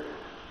growing late.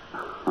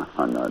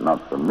 No,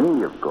 not for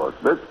me, of course,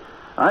 but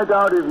I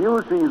doubt if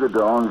you see the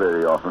dawn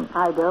very often.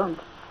 I don't.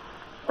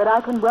 But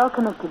I can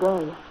welcome it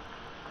today.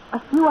 A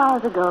few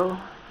hours ago,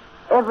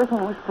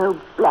 everything was so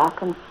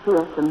black and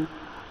fearsome.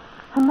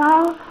 And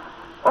now,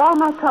 all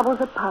my troubles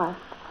are past.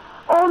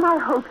 All my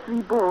hopes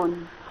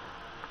reborn.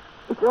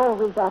 It's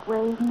always that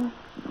way, isn't it?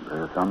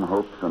 There are some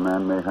hopes a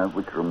man may have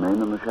which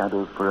remain in the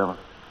shadows forever.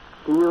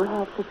 Do you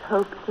have such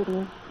hopes,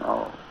 Sidney?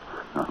 No.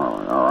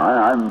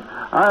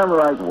 I'm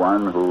like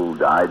one who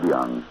died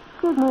young.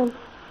 Sidney,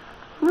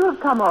 you have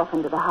come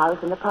often to the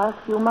house in the past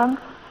few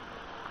months,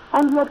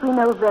 and yet we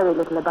know very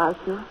little about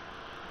you,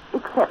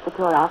 except that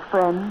you're our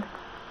friend.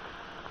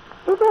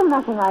 Is there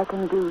nothing I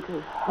can do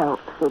to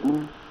help,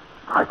 Sidney?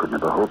 I could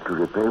never hope to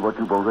repay what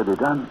you've already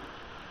done.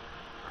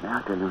 May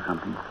I tell you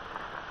something?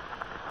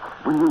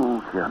 Will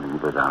you hear me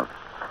without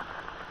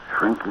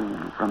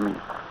shrinking from me?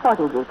 What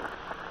is it?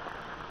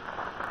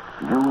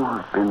 You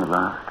have been the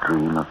last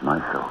dream of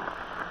my soul.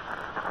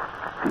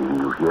 Seeing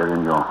you here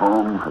in your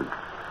home has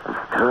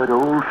stirred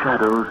old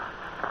shadows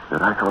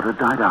that I thought had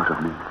died out of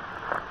me.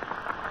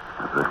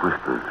 I've heard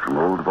whispers from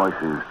old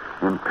voices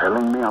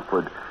impelling me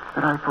upward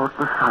that I thought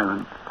were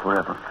silent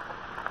forever.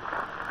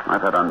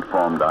 I've had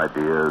unformed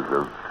ideas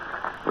of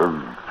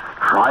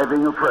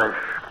striving afresh,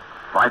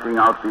 fighting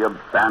out the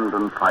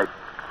abandoned fight.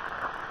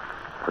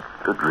 But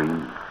a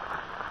dream.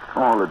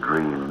 All a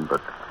dream,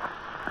 but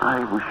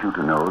I wish you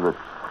to know that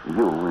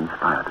you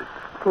inspired it.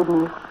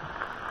 Sidney,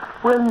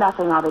 will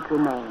nothing of it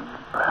remain?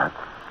 Perhaps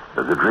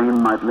the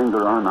dream might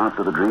linger on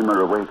after the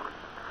dreamer awakes.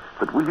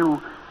 But will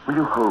you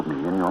hold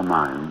me in your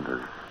mind as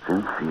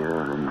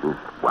sincere in this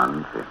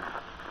one thing?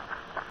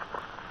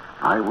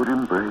 I would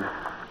embrace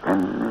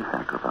any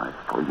sacrifice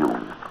for you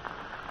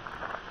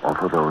or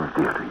for those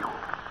dear to you.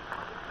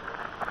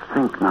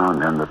 Think now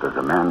and then that there's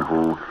a man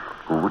who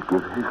would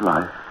give his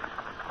life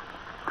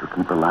to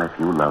keep a life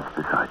you love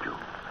beside you.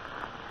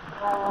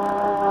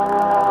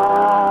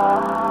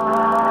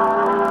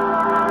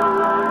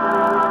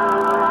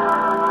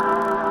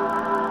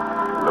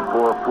 The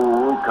poor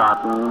fool,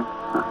 Cotton,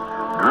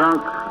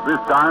 drunk this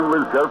time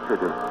with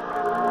self-pity.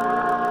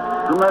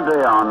 From that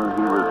day on,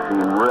 he was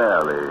seen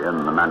rarely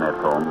in the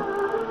Manette home.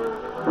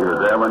 He was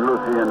there when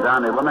Lucy and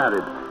Danny were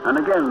married, and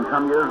again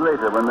some years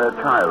later when their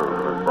child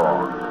was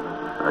born,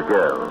 a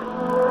girl.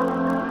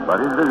 But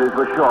his visits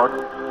were short,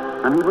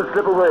 and he would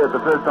slip away at the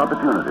first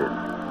opportunity.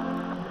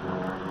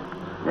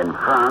 In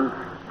France,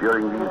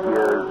 during these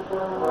years,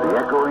 the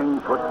echoing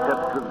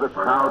footsteps of the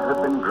crowd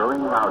had been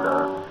growing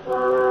louder.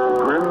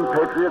 Grim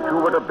patriots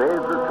who would have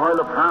bathed the soil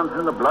of France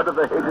in the blood of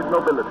the hated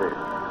nobility.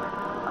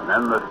 And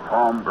then the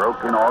storm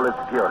broke in all its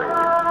fury.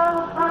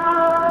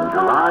 In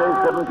July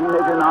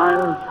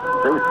 1789,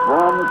 they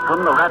swarmed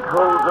from the rat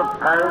holes of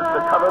Paris to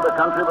cover the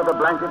country with a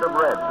blanket of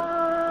red.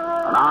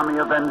 An army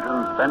of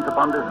vengeance bent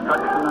upon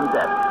destruction and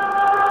death.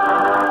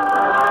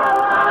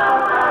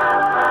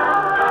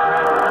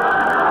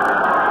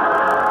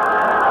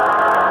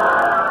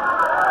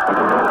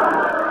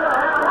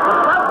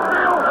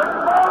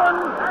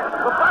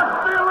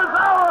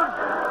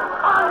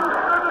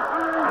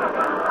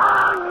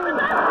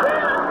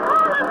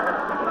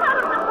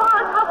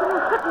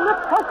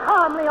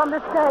 On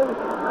this day.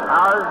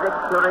 Our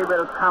victory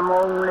will come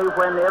only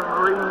when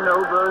every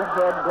noble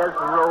head has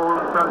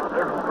rolled from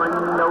every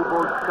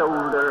noble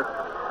shoulder.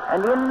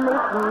 And in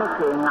this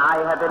meeting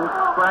I have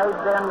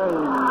inscribed their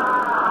names,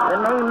 the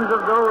names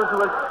of those who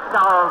have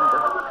starved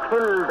us,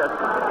 killed us.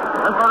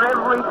 And for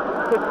every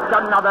stitch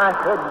another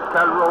head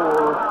shall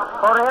roll.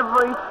 For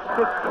every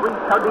stitch we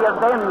shall be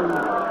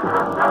avenged.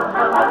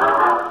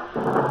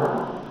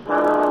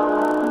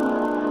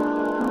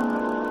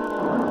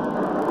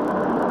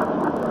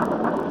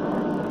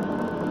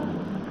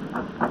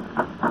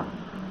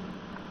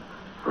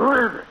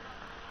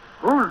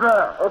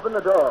 Open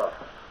the door.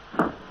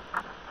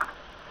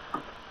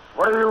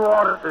 What do you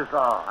want at this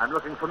hour? I'm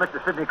looking for Mr.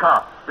 Sidney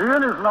Carton. The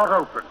inn is not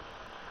open.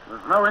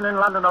 There's no inn in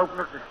London open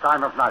at this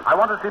time of night. I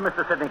want to see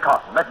Mr. Sidney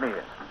Carton. Let me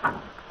in.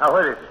 Now,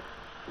 where is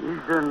he?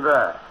 He's in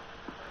there.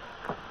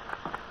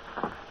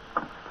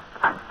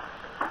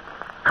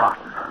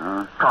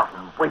 Carton.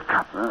 Carton, wake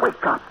up.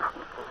 Wake up.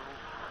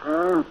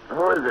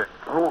 Who is it?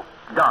 Who?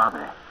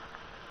 Darnay.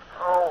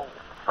 Oh.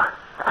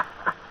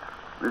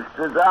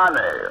 Mr.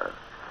 Darnay.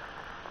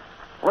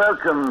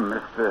 Welcome,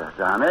 Mr.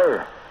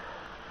 Darnay.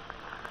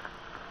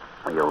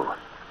 You'll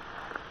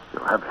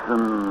have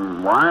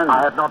some wine?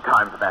 I have no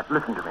time for that.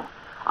 Listen to me.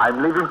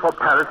 I'm leaving for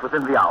Paris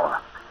within the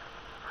hour.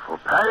 For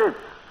Paris?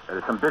 There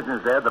is some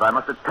business there that I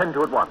must attend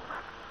to at once.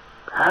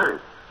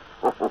 Paris?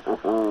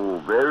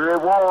 Oh, very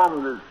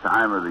warm this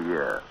time of the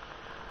year.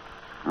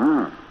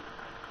 If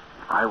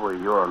I were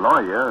your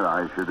lawyer,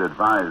 I should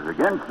advise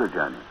against the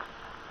journey.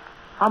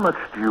 How much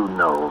do you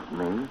know of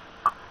me?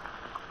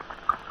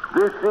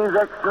 This is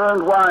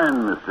excellent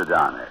wine, Mr.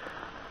 Darnay.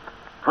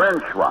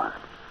 French wine.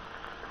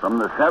 From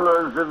the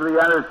cellars of the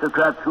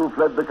aristocrats who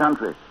fled the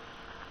country.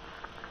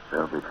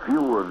 There'll be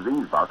few of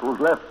these bottles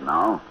left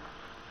now.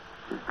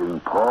 It's being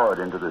poured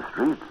into the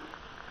streets.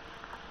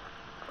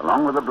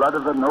 Along with the blood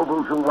of the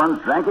nobles who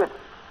once drank it.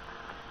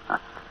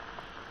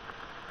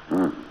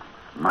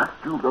 Must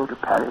you go to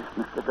Paris,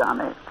 Mr.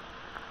 Darnay?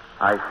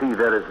 I see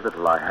there is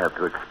little I have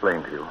to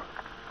explain to you.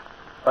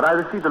 But I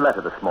received a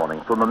letter this morning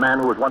from a man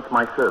who was once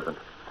my servant.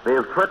 They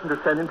have threatened to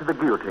send him to the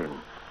guillotine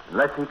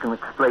unless he can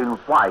explain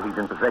why he's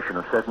in possession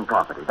of certain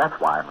property. That's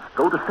why I must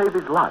go, to save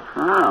his life.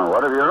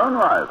 What of your own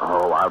life?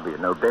 Oh, I'll be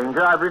in no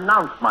danger. I've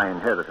renounced my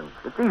inheritance.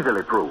 It's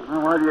easily proved.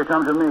 Why do you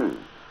come to me?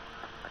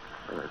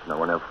 Well, there's no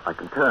one else I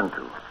can turn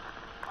to.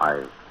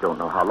 I don't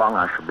know how long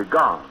I shall be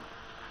gone.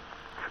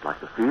 I should like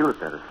to feel that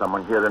there is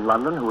someone here in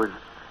London who is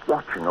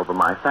watching over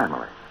my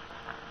family.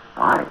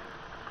 Why?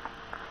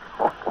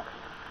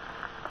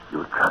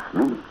 You trust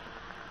me?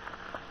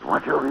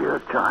 Watch over your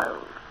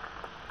child.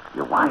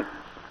 Your wife?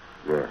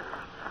 Yes.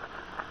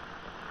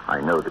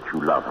 I know that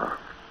you love her.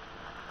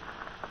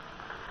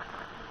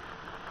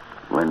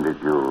 When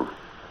did you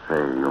say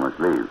you must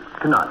leave?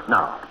 Tonight,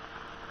 now.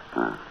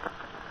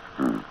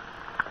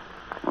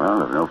 Well,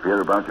 have no fear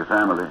about your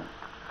family.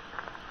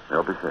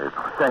 They'll be safe.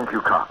 Thank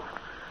you, Carl.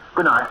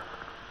 Good night.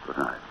 Good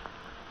night.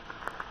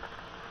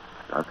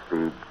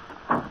 Godspeed.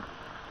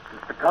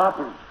 Mr.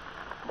 Carton,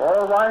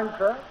 more wine,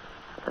 sir?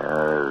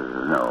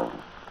 No.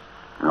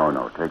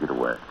 No, take it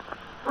away.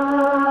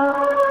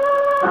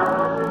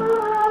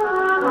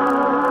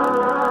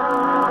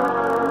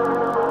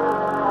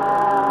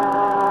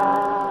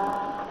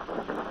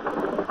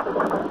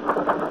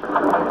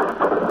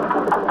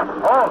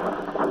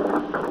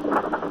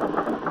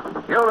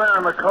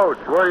 coach.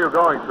 Where are you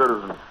going,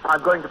 citizen?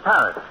 I'm going to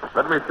Paris.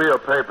 Let me see your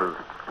papers.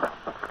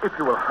 If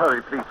you will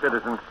hurry, please,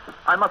 citizen.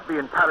 I must be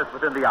in Paris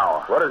within the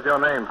hour. What is your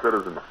name,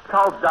 citizen?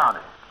 Charles Darnay.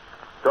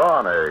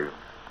 Darnay,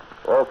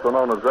 also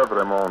known as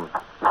Evremont.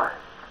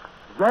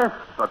 Yes,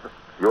 but...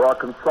 You are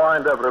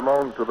consigned,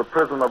 Evremont, to the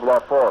prison of La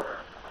Force.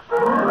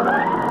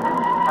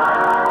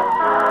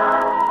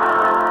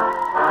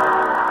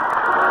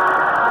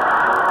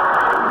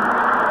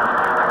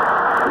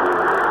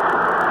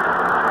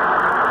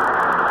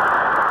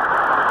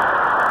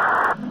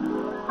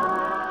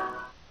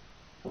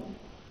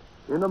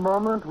 In a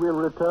moment, we'll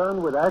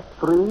return with Act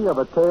 3 of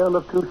A Tale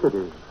of Two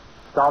Cities,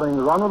 starring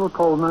Ronald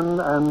Coleman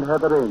and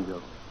Heather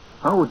Angel.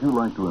 How would you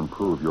like to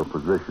improve your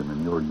position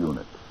in your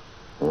unit?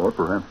 Or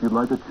perhaps you'd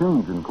like a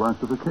change in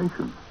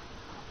classification.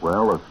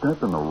 Well, a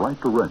step in the right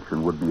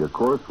direction would be a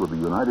course with the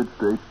United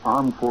States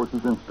Armed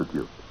Forces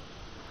Institute.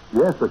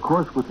 Yes, a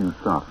course with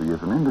USAFI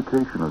is an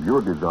indication of your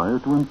desire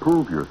to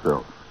improve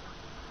yourself.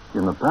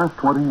 In the past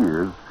 20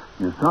 years,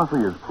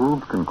 USAFI has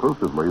proved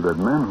conclusively that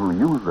men who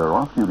use their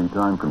off-duty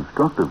time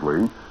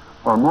constructively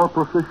are more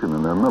proficient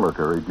in their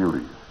military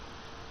duties.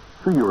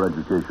 See your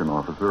education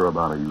officer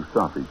about a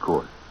USAFI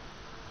course.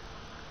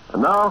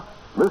 And now,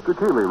 Mr.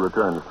 Keeley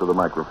returns to the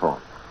microphone.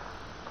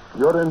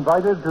 You're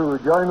invited to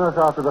join us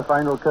after the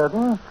final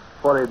curtain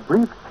for a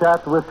brief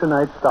chat with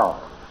tonight's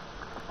stars.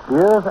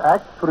 Here's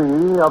Act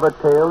 3 of A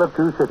Tale of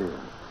Two Cities,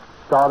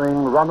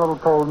 starring Ronald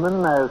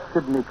Coleman as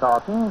Sidney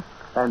Carton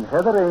and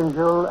Heather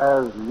Angel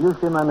as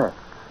Lucy Manette.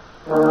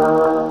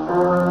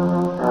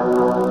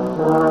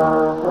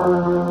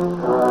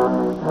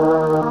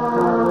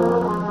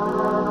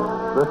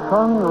 The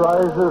sun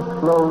rises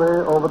slowly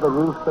over the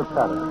roofs of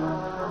Paris,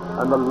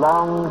 and the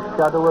long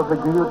shadow of the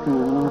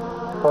guillotine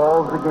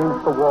falls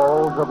against the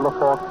walls of La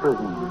Force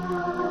prison.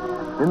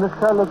 In the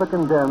cell of the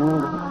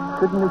condemned,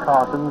 Sidney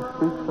Carton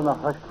speaks in a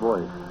hushed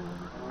voice.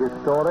 His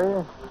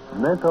story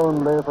meant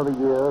only for the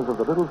ears of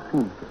the little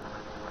seamstress.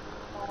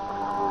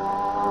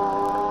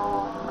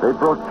 They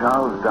brought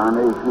Charles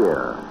Darnay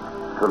here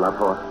to La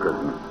Force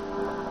prison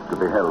to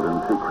be held in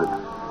secret.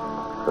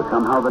 But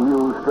somehow the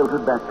news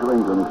filtered back to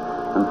England,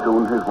 and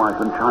soon his wife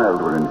and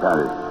child were in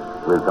Paris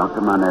with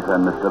Dr. Manette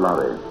and Mr.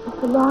 Lorry.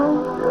 Mr. Lorry?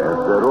 Yes,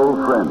 they're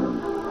old friends.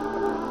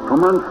 For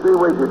months they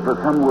waited for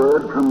some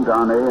word from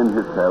Darnay in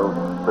his cell,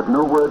 but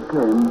no word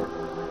came.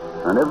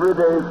 And every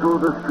day through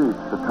the streets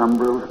the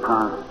tumbrils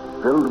passed,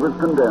 filled with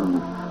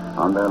condemned,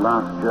 on their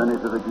last journey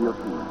to the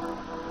guillotine.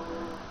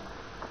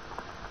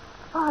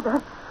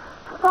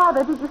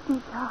 Father, did you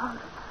see Charles?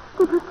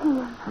 Did you see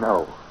him?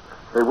 No.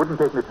 They wouldn't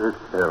take me to his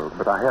cell,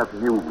 but I have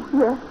news.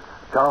 Yes.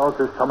 Charles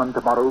is summoned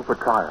tomorrow for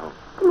trial.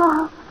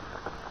 Tomorrow?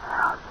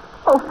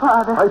 Oh,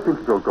 Father. I think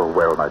it'll go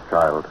well, my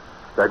child.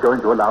 They're going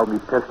to allow me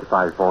to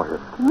testify for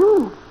him.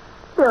 You?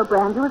 They'll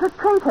brand you as a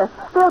traitor.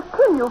 They'll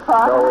kill you,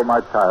 Father. No,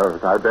 my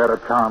child. I bear a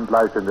charmed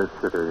life in this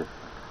city.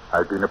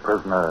 I've been a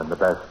prisoner in the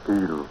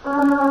Bastille.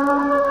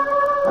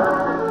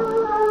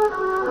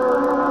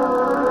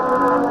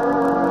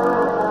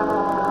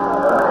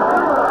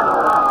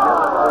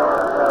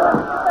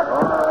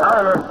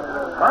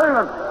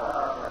 Silence!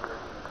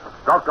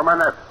 Dr.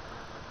 Manette,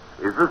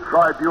 is this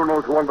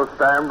tribunal to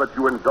understand that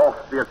you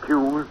endorsed the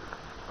accused,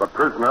 the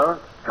prisoner,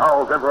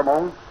 Charles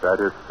Evremont? That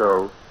is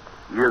so.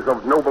 He is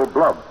of noble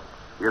blood.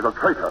 He is a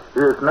traitor. He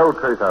is no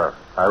traitor.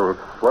 I will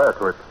swear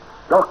to it.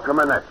 Dr.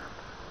 Manette,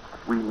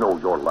 we know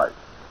your life,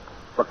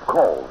 the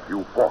cause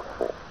you fought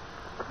for.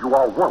 You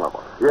are one of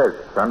us. Yes,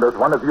 and as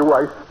one of you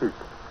I speak.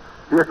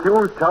 The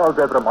accused Charles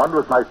Evremont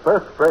was my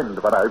first friend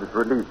when I was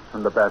released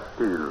from the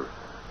Bastille.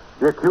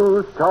 The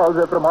accused Charles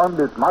Evremont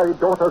is my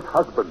daughter's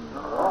husband.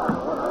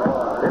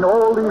 In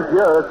all these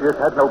years, he has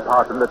had no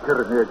part in the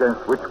tyranny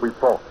against which we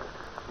fought.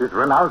 He's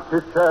renounced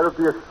his share of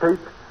the estate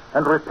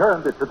and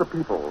returned it to the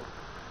people.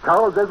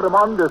 Charles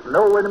Evremont is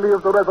no enemy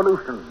of the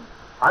revolution.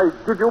 I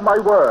give you my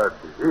word.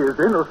 He is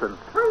innocent.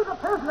 Free the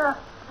prisoner.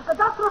 If the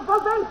doctor of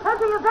Beauvais says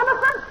he is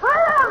innocent,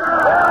 free him!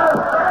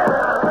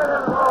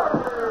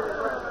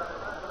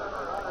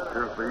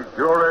 Is the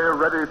jury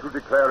ready to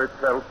declare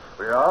itself?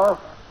 We are.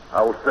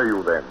 I will say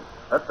you then.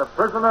 Let the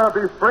prisoner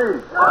be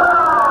free. What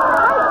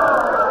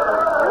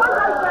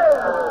I say?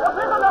 The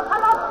prisoner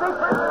cannot be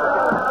free.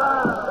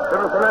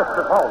 Citizeness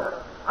default.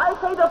 I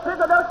say the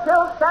prisoner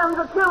still stands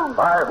accused.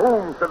 By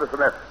whom,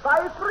 Citizeness?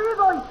 By three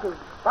voices.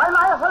 By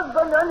my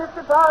husband, Ernest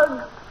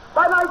Defarge.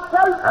 By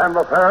myself. And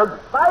the third?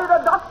 By the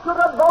doctor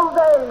of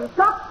Beauvais,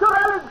 Dr.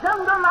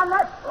 Alexander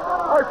Manette.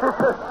 I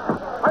protest.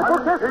 I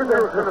protest against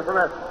you,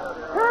 Citizeness.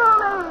 Hear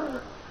me,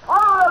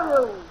 all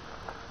you.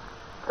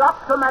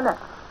 Dr.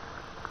 Manette,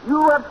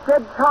 you have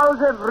said Charles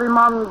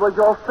Evremont was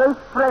your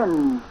first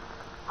friend.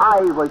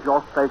 I was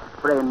your first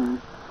friend.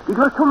 It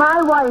was to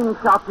my wine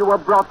shop you were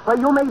brought, where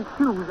you made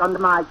shoes under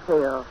my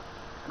care.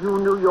 You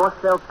knew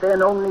yourself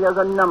then only as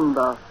a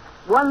number.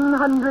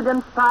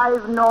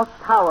 105 North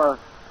Tower,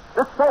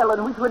 the cell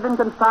in which you had been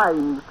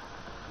confined.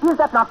 Is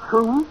that not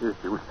true?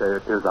 If you say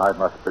it is, I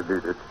must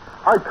believe it.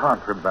 I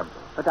can't remember.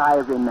 But I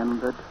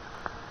remembered,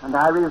 and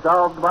I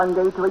resolved one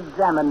day to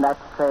examine that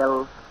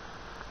cell.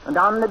 And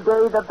on the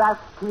day the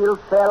Bastille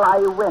fell, I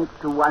went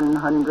to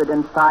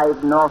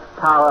 105 North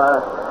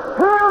Tower.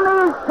 Hear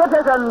me,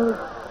 citizens!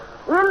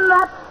 In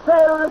that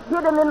cell,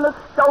 hidden in the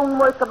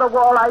stonework of the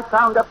wall, I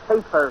found a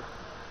paper.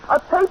 A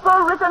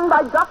paper written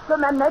by Dr.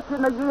 Manette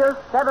in the year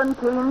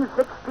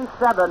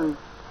 1767,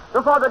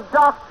 before the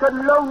dark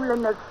and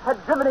loneliness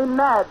had driven him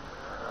mad.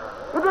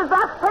 It is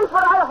that paper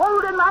I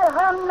hold in my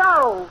hand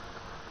now.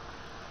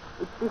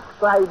 It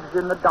describes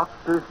in the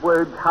doctor's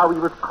words how he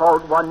was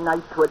called one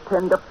night to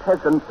attend a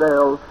peasant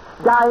girl,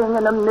 dying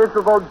in a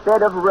miserable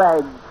bed of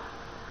rags.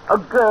 A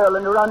girl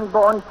and her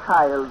unborn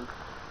child.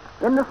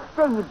 In the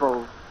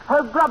stable,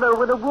 her brother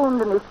with a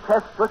wound in his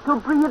chest was to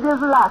breathe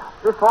his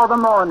last before the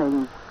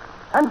morning.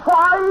 And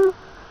why?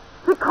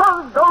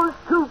 Because those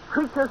two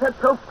creatures had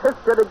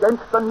protested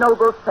against the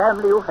noble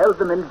family who held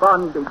them in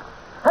bondage,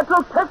 had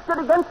protested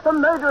against the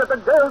murder of the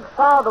girl's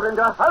father and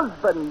her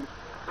husband,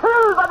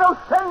 killed by those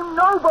same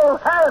noble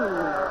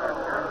hands.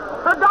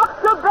 The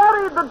doctor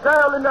buried the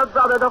girl and her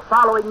brother the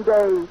following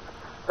day,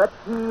 but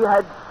he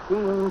had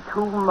seen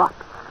too much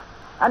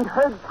and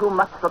heard too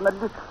much from the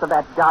lips of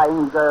that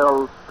dying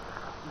girl.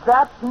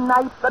 That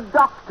night the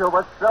doctor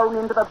was thrown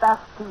into the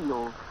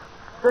Bastille.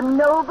 The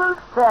noble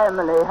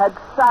family had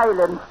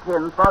silenced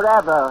him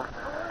forever.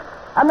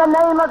 And the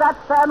name of that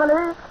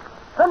family,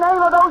 the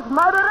name of those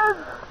murderers,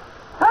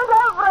 Saint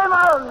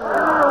Evremond!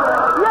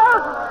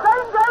 Yes,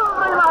 Saint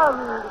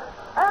Evremond!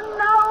 And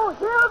now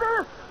hear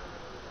this.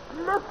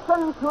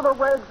 Listen to the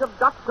words of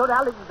Dr.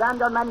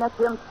 Alexander Manette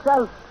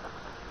himself.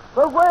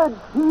 The words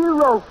he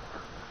wrote.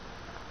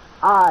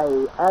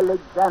 I,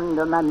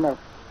 Alexander Manette,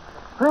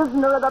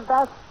 prisoner of the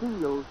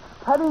Bastille,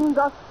 having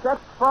thus set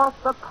forth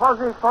the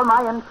causes for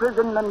my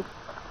imprisonment,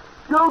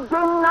 do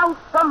denounce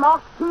the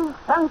Marquis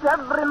Saint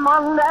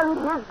Evremond and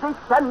his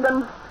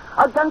descendants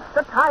against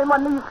the time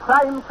when these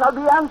crimes shall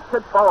be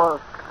answered for.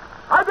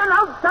 I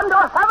denounce them to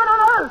heaven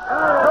and earth.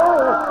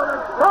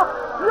 No.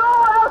 You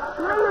ask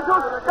me to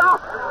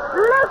stop.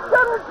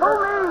 Listen to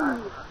me.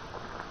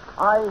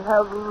 I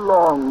have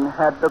long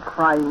had the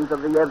crimes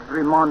of the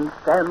Evremond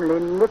family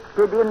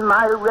knitted in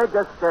my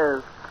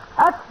registers.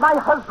 Ask my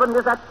husband,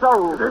 is that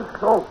so? It is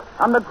so.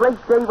 On the great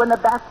day when the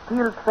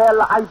Bastille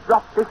fell, I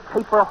brought this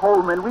paper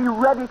home and we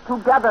read it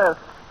together.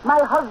 My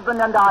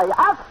husband and I.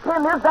 Asked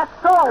him, is that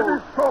so? It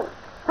is so.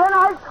 Then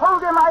I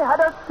told him I had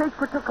a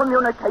secret to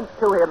communicate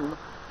to him.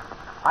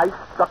 I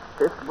struck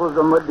this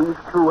bosom with these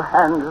two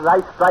hands as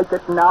I strike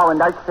it now,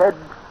 and I said,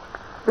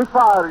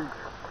 Defarge,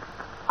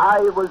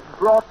 I was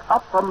brought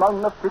up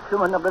among the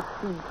fishermen of the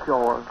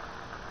seashore,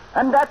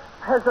 and that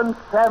peasant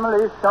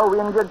family so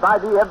injured by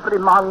the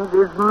Evremonds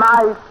is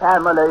my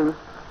family.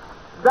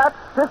 That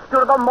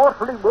sister of the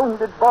mortally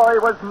wounded boy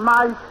was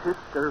my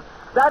sister.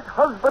 That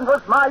husband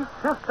was my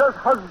sister's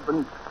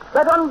husband.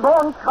 That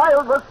unborn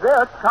child was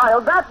their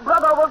child. That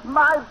brother was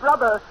my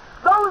brother.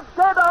 Those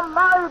dead are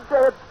my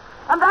dead.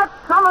 And that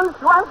summons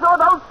to answer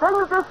those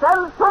things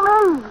descends to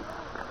me.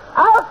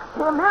 Ask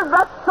him, is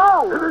that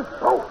so? It is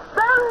so.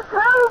 Then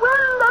tell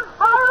wind and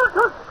fire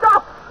to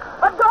stop.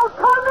 But don't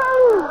tell me.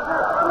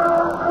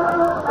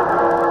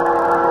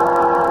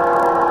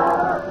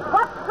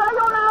 What say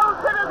you now,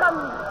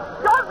 citizens?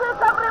 Does this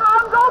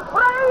Evremond go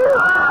free?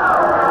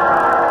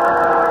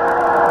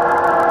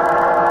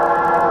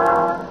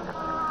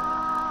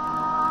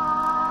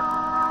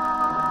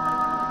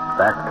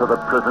 Back to the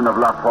prison of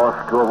La Force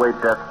to await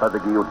death by the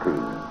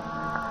guillotine.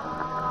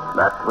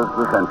 That was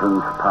the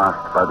sentence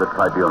passed by the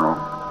tribunal.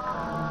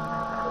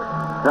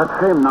 That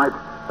same night,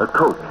 a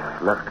coach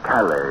left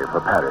Calais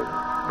for Paris,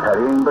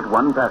 carrying but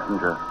one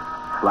passenger,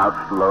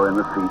 slouched low in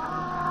the seat,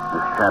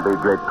 his shabby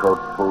greatcoat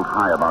pulled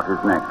high about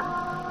his neck.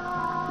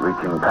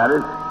 Reaching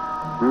Paris,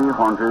 he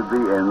haunted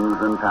the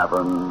inns and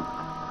taverns,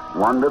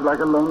 wandered like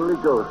a lonely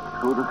ghost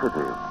through the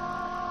city,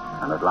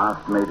 and at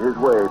last made his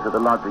way to the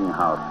lodging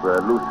house where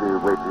Lucy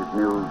waited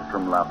news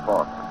from La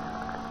Force.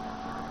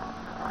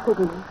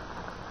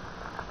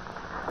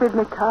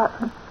 Sidney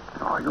Carton.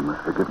 Oh, you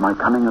must forgive my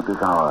coming at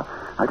this hour.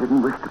 I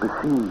didn't wish to be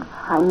seen.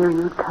 I knew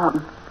you'd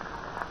come.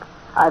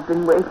 I've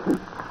been waiting.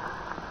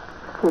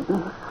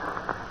 Sidney,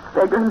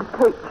 they're going to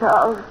take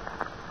Charles.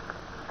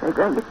 They're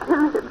going to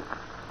kill him.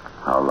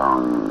 How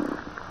long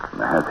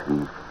has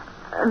he?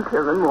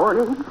 Until the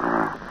morning.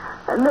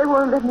 And they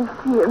won't let me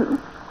see him.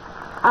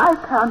 I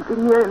can't be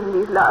near him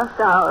these last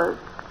hours.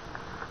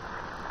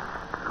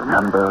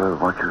 Remember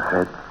what you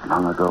said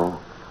long ago?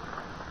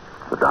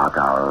 The dark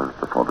hours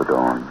before the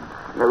dawn.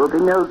 There will be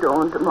no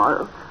dawn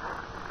tomorrow.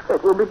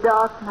 It will be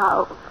dark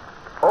now.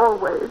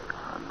 Always.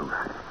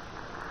 Lucy.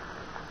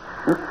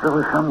 If there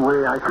was some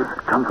way I could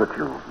comfort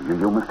you,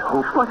 you must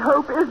hope. What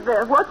hope is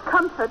there? What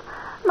comfort?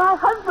 My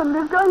husband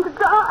is going to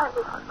die.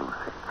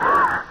 Lucy.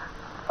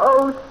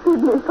 Oh,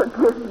 Sidney,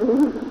 forgive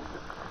me.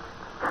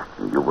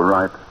 You were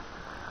right.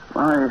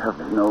 I have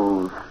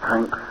no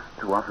strength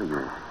to offer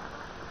you.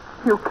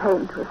 You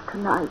came to us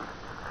tonight.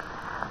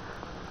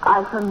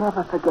 I shall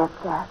never forget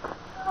that.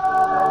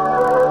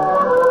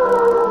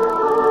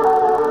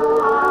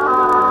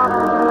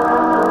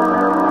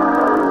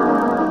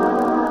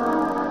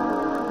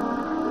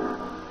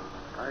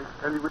 I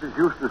It is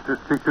useless to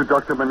speak to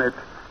Dr. Manette.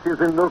 He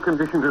is in no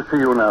condition to see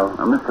you now.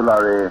 Mr.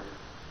 Lorry,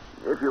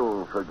 if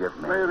you'll forgive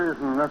me. There is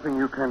nothing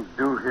you can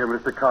do here,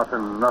 Mr.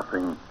 Carton.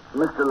 Nothing.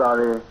 Mr.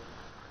 Lorry,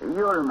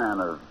 you're a man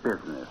of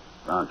business,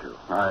 aren't you?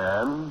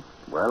 I am?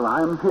 Well,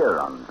 I'm here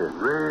on business.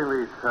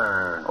 Really,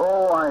 sir?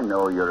 Oh, I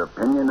know your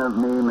opinion of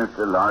me,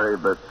 Mr. Lorry,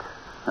 but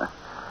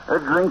a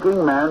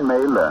drinking man may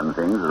learn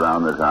things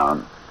around the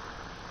town.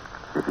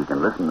 If he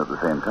can listen at the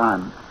same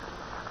time.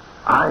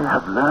 I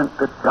have learned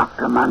that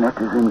Dr.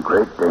 Manette is in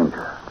great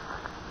danger.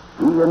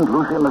 He and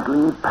Lucy must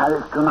leave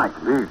Paris tonight.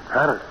 Leave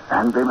Paris?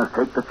 And they must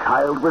take the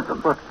child with them.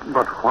 But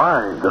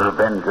why? The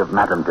revenge of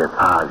Madame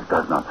Defarge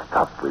does not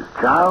stop with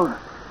Charles.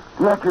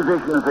 The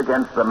accusation is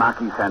against the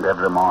Marquis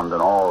Saint-Evremond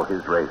and all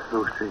his race.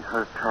 Lucy,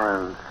 her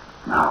child.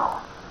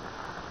 Now,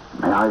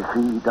 may I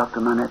see Dr.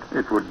 Manette?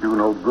 It would do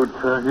no good,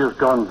 sir. He has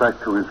gone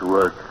back to his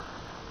work.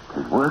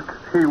 His work?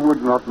 He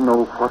would not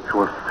know what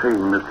you are saying,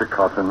 Mr.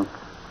 Cotton.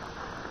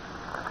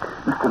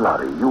 Mr.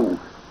 Lorry,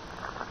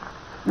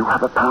 you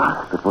have a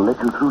pass that will let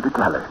you through to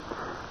Calais.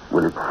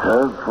 Will it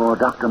serve for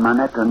Dr.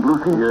 Manette and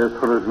Lucy? Yes,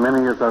 for as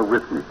many as are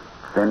with me.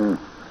 Then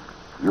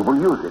you will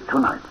use it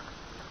tonight.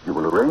 You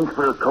will arrange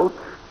for a coach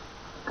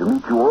to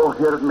meet you all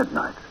here at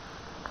midnight.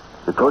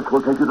 The coach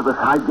will take you to the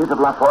side gate of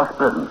La Force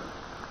prison.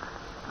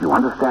 You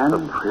understand? The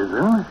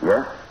prison?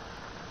 Yes.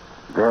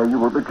 There you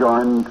will be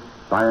joined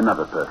by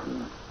another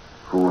person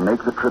who will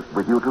make the trip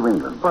with you to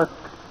England. But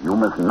you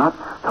must not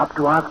stop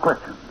to ask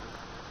questions.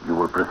 You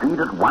will proceed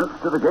at once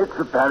to the gates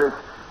of Paris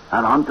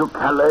and on to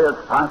Calais as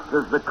fast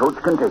as the coach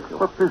can take you.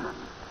 But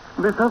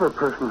this other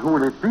person, who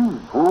will it be?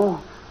 Who?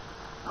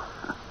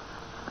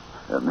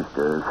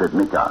 Mr.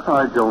 Sidnicka.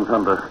 I don't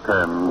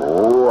understand.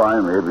 Oh, I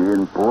may be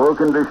in poor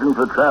condition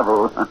for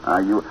travel.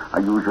 I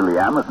usually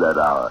am at that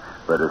hour.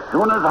 But as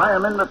soon as I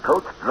am in the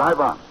coach, drive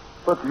on.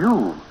 But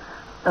you,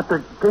 at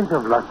the gate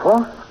of La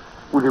Force,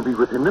 will you be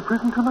within the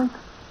prison tonight?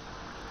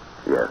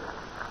 Yes.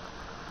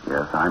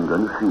 Yes, I'm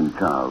going to see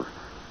Charles.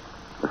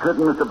 A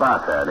certain Mr.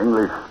 Bassett,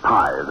 English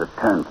spy, is a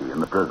turnkey in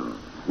the prison.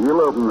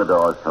 He'll open the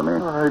doors for me.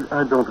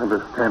 I don't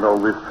understand all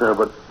this, sir,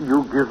 but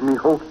you give me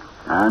hope.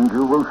 And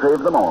you will save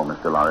them all,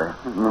 Mr. Lorry.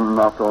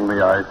 Not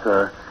only I,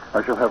 sir.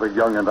 I shall have a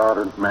young and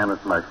ardent man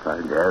at my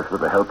side. Yes,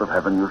 with the help of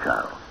heaven you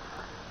shall.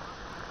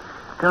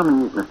 Tell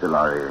me, Mr.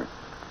 Lorry,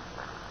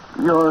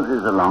 yours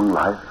is a long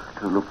life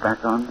to look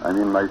back on? I'm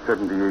in my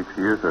 78th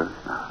year, sir.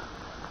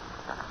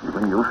 You've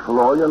been useful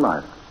all your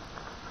life.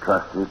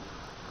 Trusted,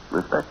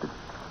 respected.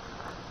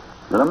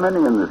 There are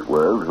many in this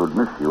world who'd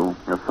miss you.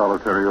 A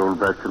solitary old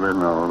bachelor?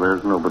 No,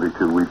 there's nobody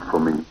too weak for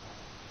me.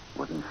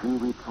 Wouldn't she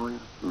weep for you?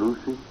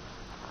 Lucy?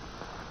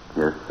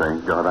 Yes,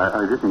 thank God.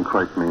 I didn't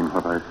quite mean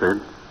what I said.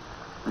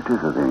 It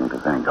is a thing to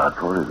thank God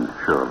for, isn't it?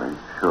 Surely,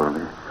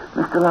 surely.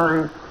 Mr.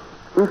 Lorry,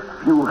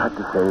 if you had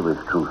to say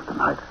with truth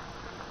tonight,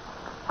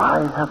 I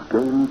have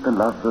gained the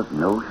love of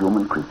no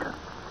human creature.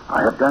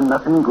 I have done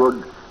nothing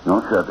good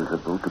nor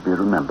serviceable to be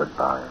remembered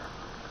by.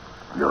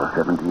 Your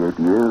 78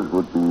 years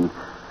would be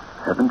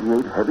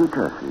 78 heavy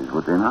curses,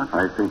 would they not?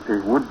 I think they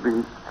would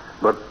be.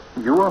 But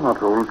you are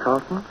not old,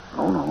 Carton.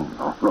 Oh, no.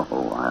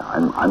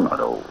 I'm not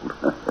old.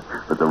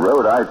 But the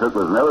road I took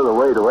was never the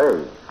way to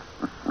age.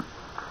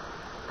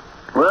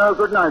 Well,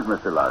 good night,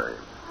 Mr. Lorry.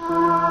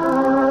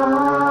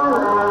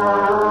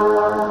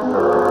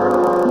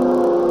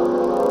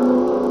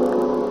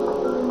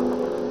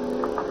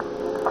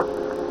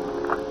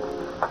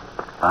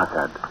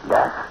 Bassett.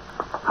 Yes?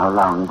 How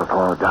long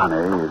before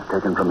Darnay is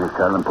taken from his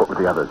cell and put with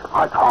the others?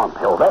 I can't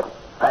tell that.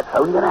 That's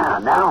only an hour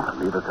now.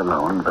 Leave us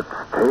alone, but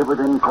stay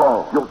within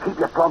call. You'll keep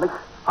your promise?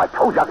 I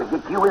told you I could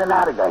get you in and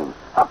out again.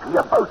 Up to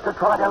your boat to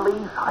try to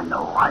leave? I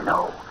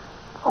know.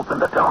 Open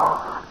the door.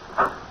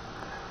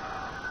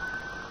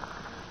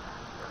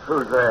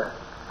 Who's there?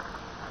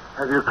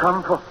 Have you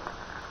come for...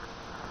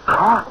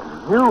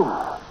 Carton, you?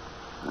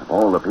 Of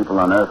all the people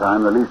on earth,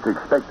 I'm the least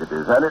expected.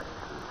 Is that it?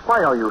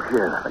 Why are you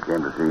here? I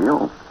came to see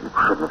you. You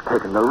shouldn't have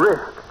taken the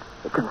risk.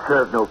 It can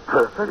serve no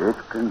purpose.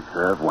 It can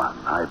serve one.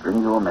 I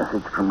bring you a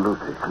message from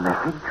Lucy. A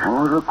message?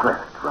 Or a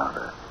request,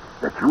 rather.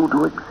 That you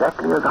do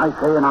exactly as I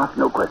say and ask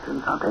no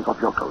questions. Now take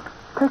off your coat.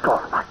 Take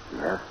off my...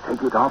 Yes,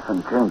 take it off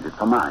and change it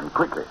for mine,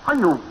 quickly. Are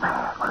you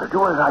mad? Well,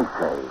 do as I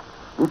say.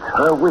 It's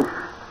her wish.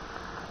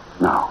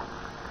 Now,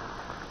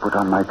 put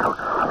on my coat.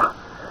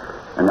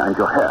 And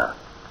your hair.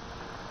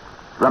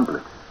 Rumple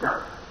it.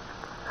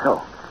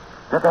 So.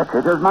 That's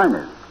it, as mine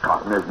is.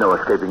 Carton, there's no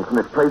escaping from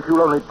this place.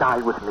 You'll only die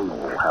with me.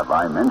 Oh, have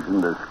I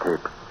mentioned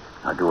escape?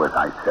 Now do as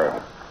I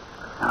say.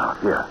 Now,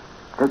 here,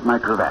 take my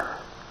cravat.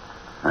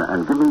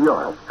 And give me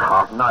yours.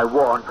 Carton, I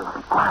warned you.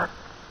 Be quiet.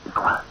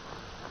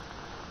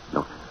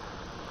 Look,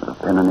 there's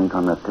a pen and ink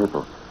on that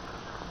table.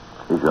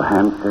 Is your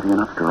hand steady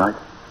enough to write?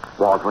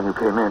 Was when you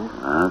came in.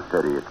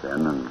 Steady it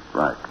then and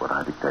write what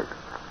I dictate.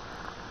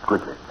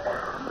 Quickly.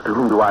 To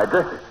whom do I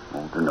address it?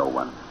 Oh, to no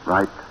one.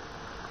 Write.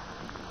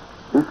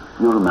 If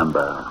you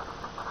remember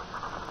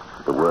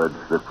the words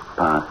that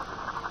passed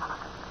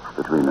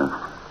between us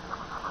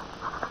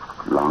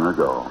long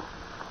ago,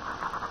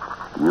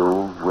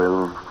 you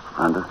will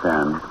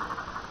understand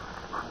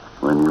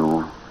when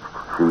you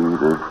See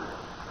this?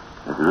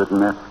 Is it written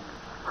there?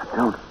 I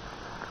don't.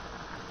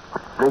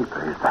 What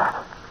vapor is that?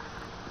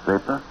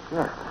 Vapor?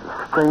 Yes,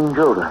 a strange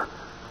odor.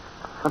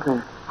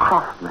 Something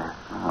crossed me.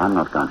 Oh, I'm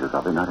not conscious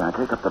of it. Now, I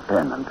take up the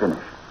pen and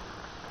finish.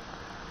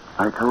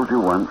 I told you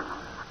once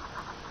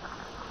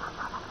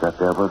that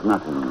there was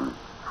nothing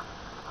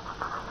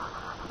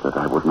that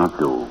I would not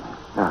do.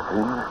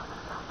 Nothing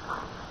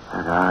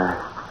that I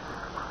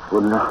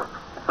would not.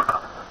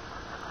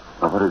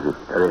 Oh, what is it?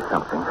 There is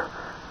something.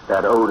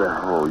 That odor.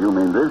 Oh, you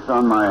mean this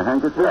on my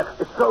handkerchief? Yes,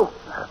 it's so.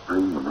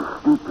 Breathe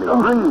deeply.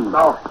 No, Breathe.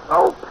 No.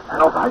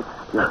 Right?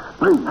 Yes,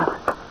 breathe.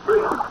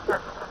 Breathe.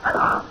 Yes.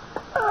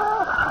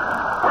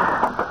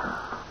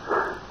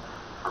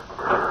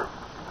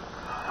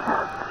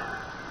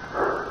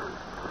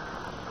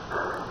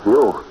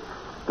 You,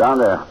 down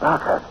there.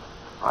 Barkhead,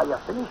 are you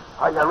finished?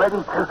 Are you ready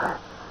to...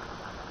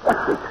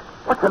 That's it.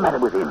 What's the matter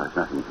with him? There's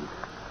nothing.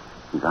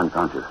 He's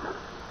unconscious.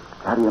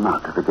 Carry him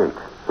out to the gate.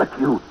 But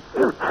you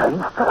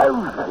changed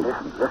clothes.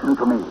 Listen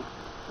to me.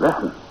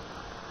 Listen.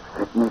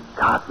 Sidney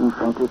Carton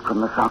fainted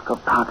from the shock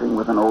of parting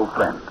with an old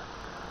friend.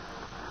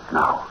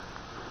 Now,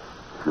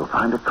 if you'll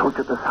find a coach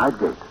at the side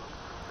gate,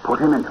 put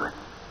him into it.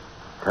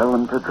 Tell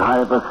them to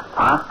drive as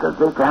fast as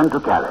they can to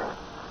Calais.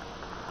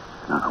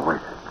 No,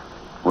 wait.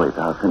 Wait,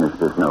 I'll finish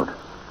this note.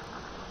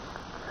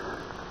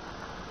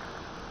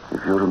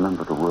 If you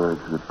remember the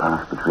words that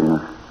passed between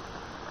us,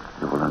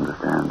 you will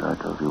understand I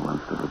told you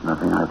once there was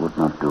nothing I would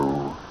not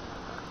do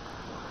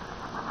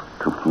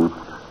to keep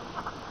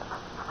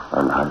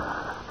a life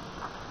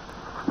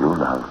you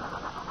love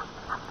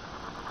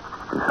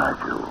beside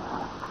you.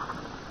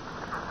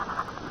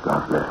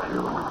 God bless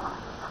you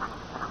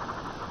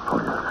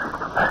for your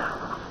sacrifice.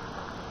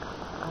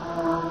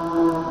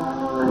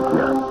 And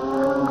here,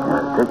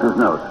 take this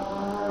note.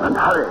 And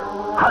hurry.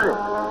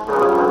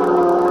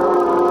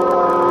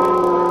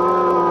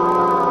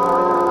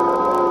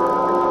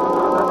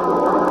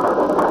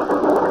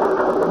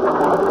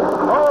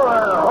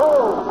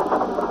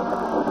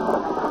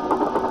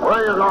 Where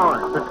are you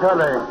going? To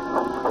Calais.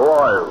 Who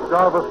are you?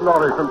 Jarvis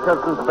Lorry from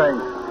Telson's Bank.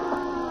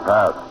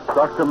 Pass.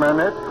 Dr.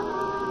 Manette.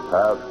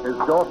 Pass. His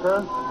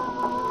daughter.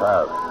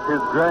 Pass.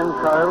 His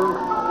grandchild.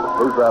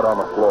 Who's that on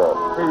the floor?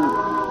 He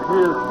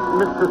is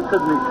Mr.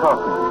 Sidney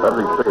Carton. Let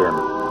me see him.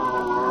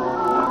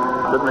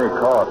 Sidney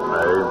Carton,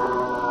 eh?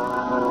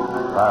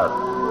 Pass.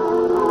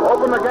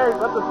 Open the gate.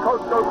 Let this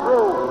coach go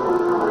through.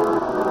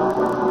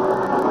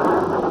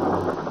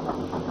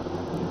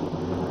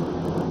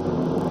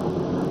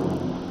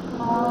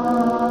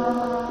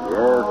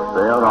 Yes,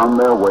 they are on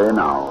their way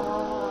now.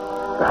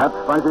 Perhaps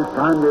by this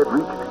time they've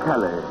reached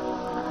Calais.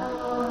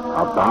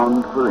 Are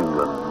bound for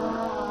England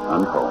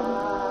and home.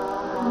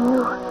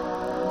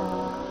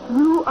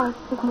 You are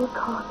Sidney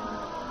Carton.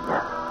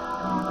 Yes.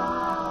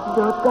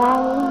 You're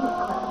dying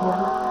for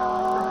him,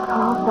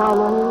 for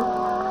Valerie.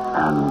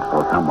 And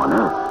for someone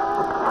else.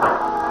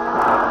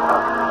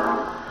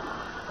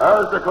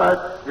 Aristocrat,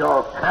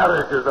 your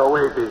carriage is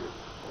awaiting.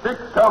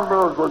 6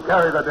 tumbrels will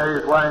carry the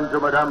day's wine to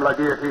Madame la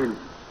Guillotine.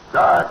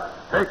 Guard,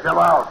 take them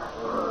out.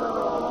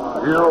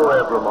 You,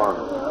 Evremont,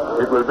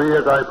 it will be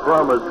as I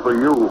promised for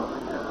you.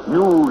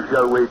 You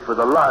shall wait for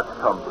the last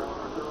tumbrel.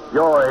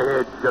 Your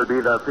head shall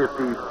be the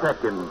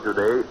 52nd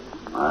today.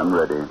 I'm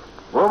ready.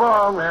 Move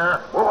on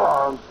there. Move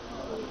on.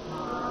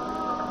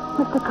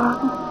 Mr.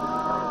 Carton,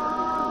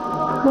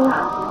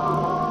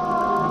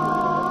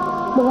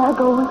 may I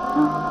go with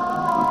you?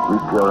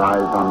 Keep your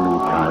eyes on me,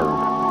 child.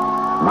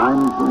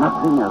 Mind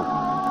nothing else.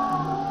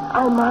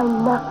 I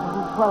mind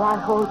nothing while I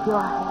hold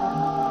your hand.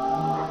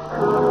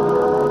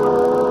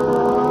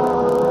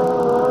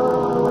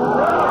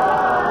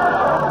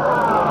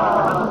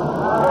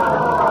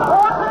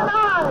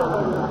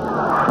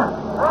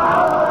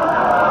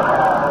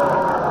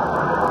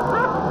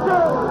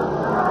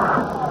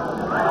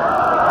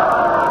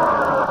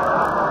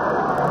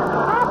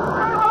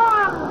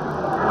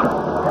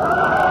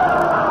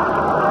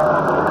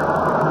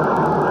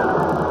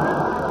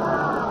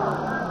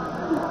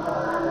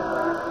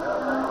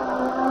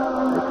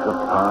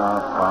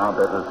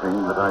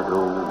 Thing that I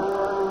do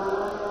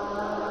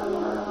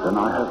than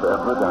I have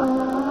ever done.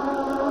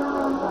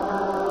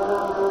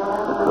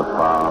 It's a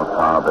far,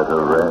 far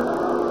better rest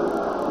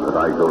that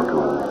I go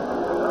to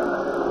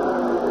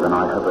than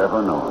I have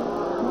ever known.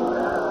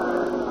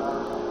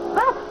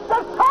 That's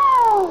the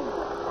toll!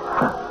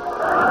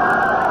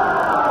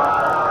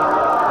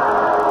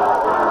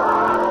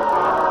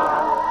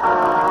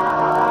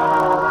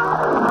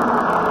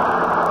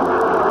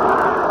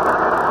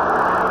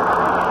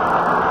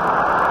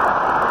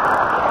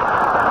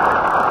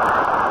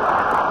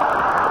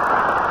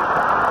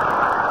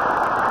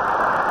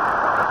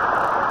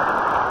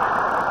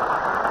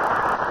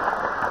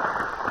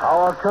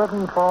 Our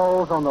curtain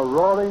falls on the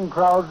roaring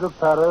crowds of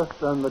Paris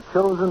and the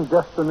chosen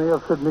destiny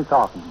of Sidney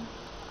Carton,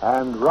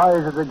 and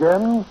rises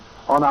again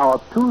on our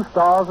 2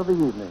 stars of the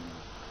evening,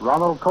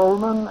 Ronald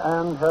Colman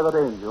and Heather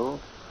Angel,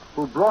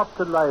 who brought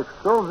to life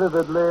so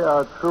vividly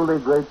a truly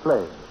great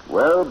play.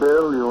 Well,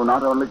 Bill, you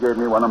not only gave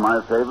me one of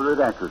my favorite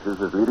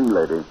actresses as leading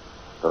lady,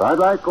 But I'd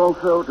like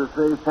also to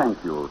say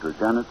thank you to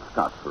Janet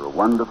Scott for a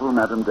wonderful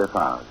Madame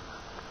Defarge.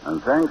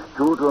 And thanks,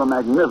 too, to a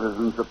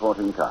magnificent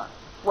supporting cast.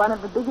 One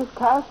of the biggest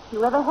casts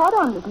you ever had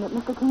on, isn't it,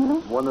 Mr.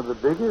 Keeley? One of the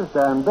biggest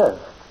and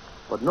best,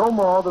 but no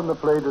more than the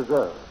play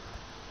deserves.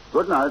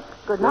 Good night.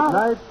 Good night. Good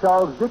night.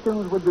 Charles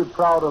Dickens would be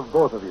proud of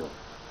both of you.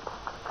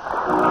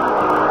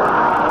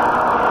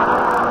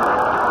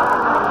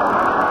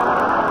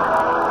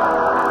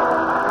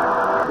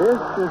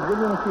 This is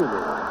William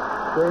Keeley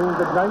saying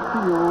good night to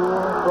you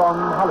from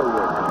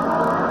Hollywood.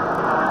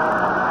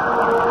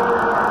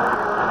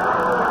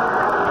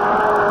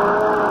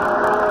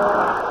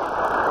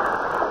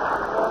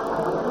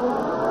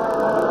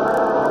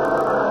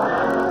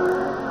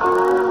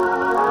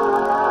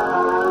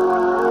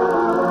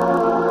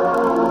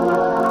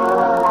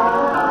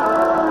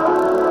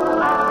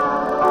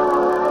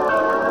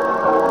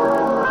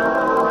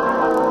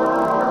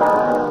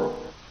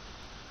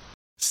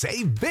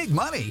 Save big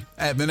money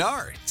at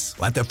Menards.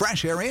 Let the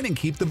fresh air in and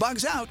keep the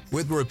bugs out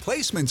with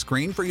replacement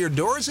screen for your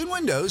doors and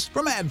windows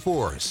from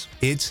AdForce.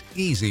 It's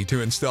easy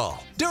to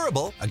install,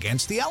 durable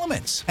against the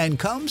elements, and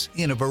comes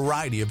in a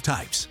variety of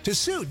types to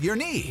suit your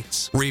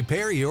needs.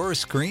 Repair your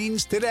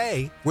screens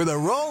today with a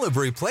roll of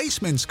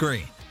replacement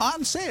screen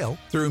on sale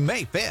through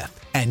May 5th.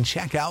 And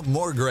check out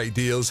more great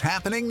deals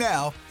happening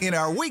now in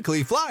our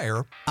weekly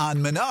flyer on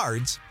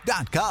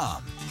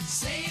Menards.com.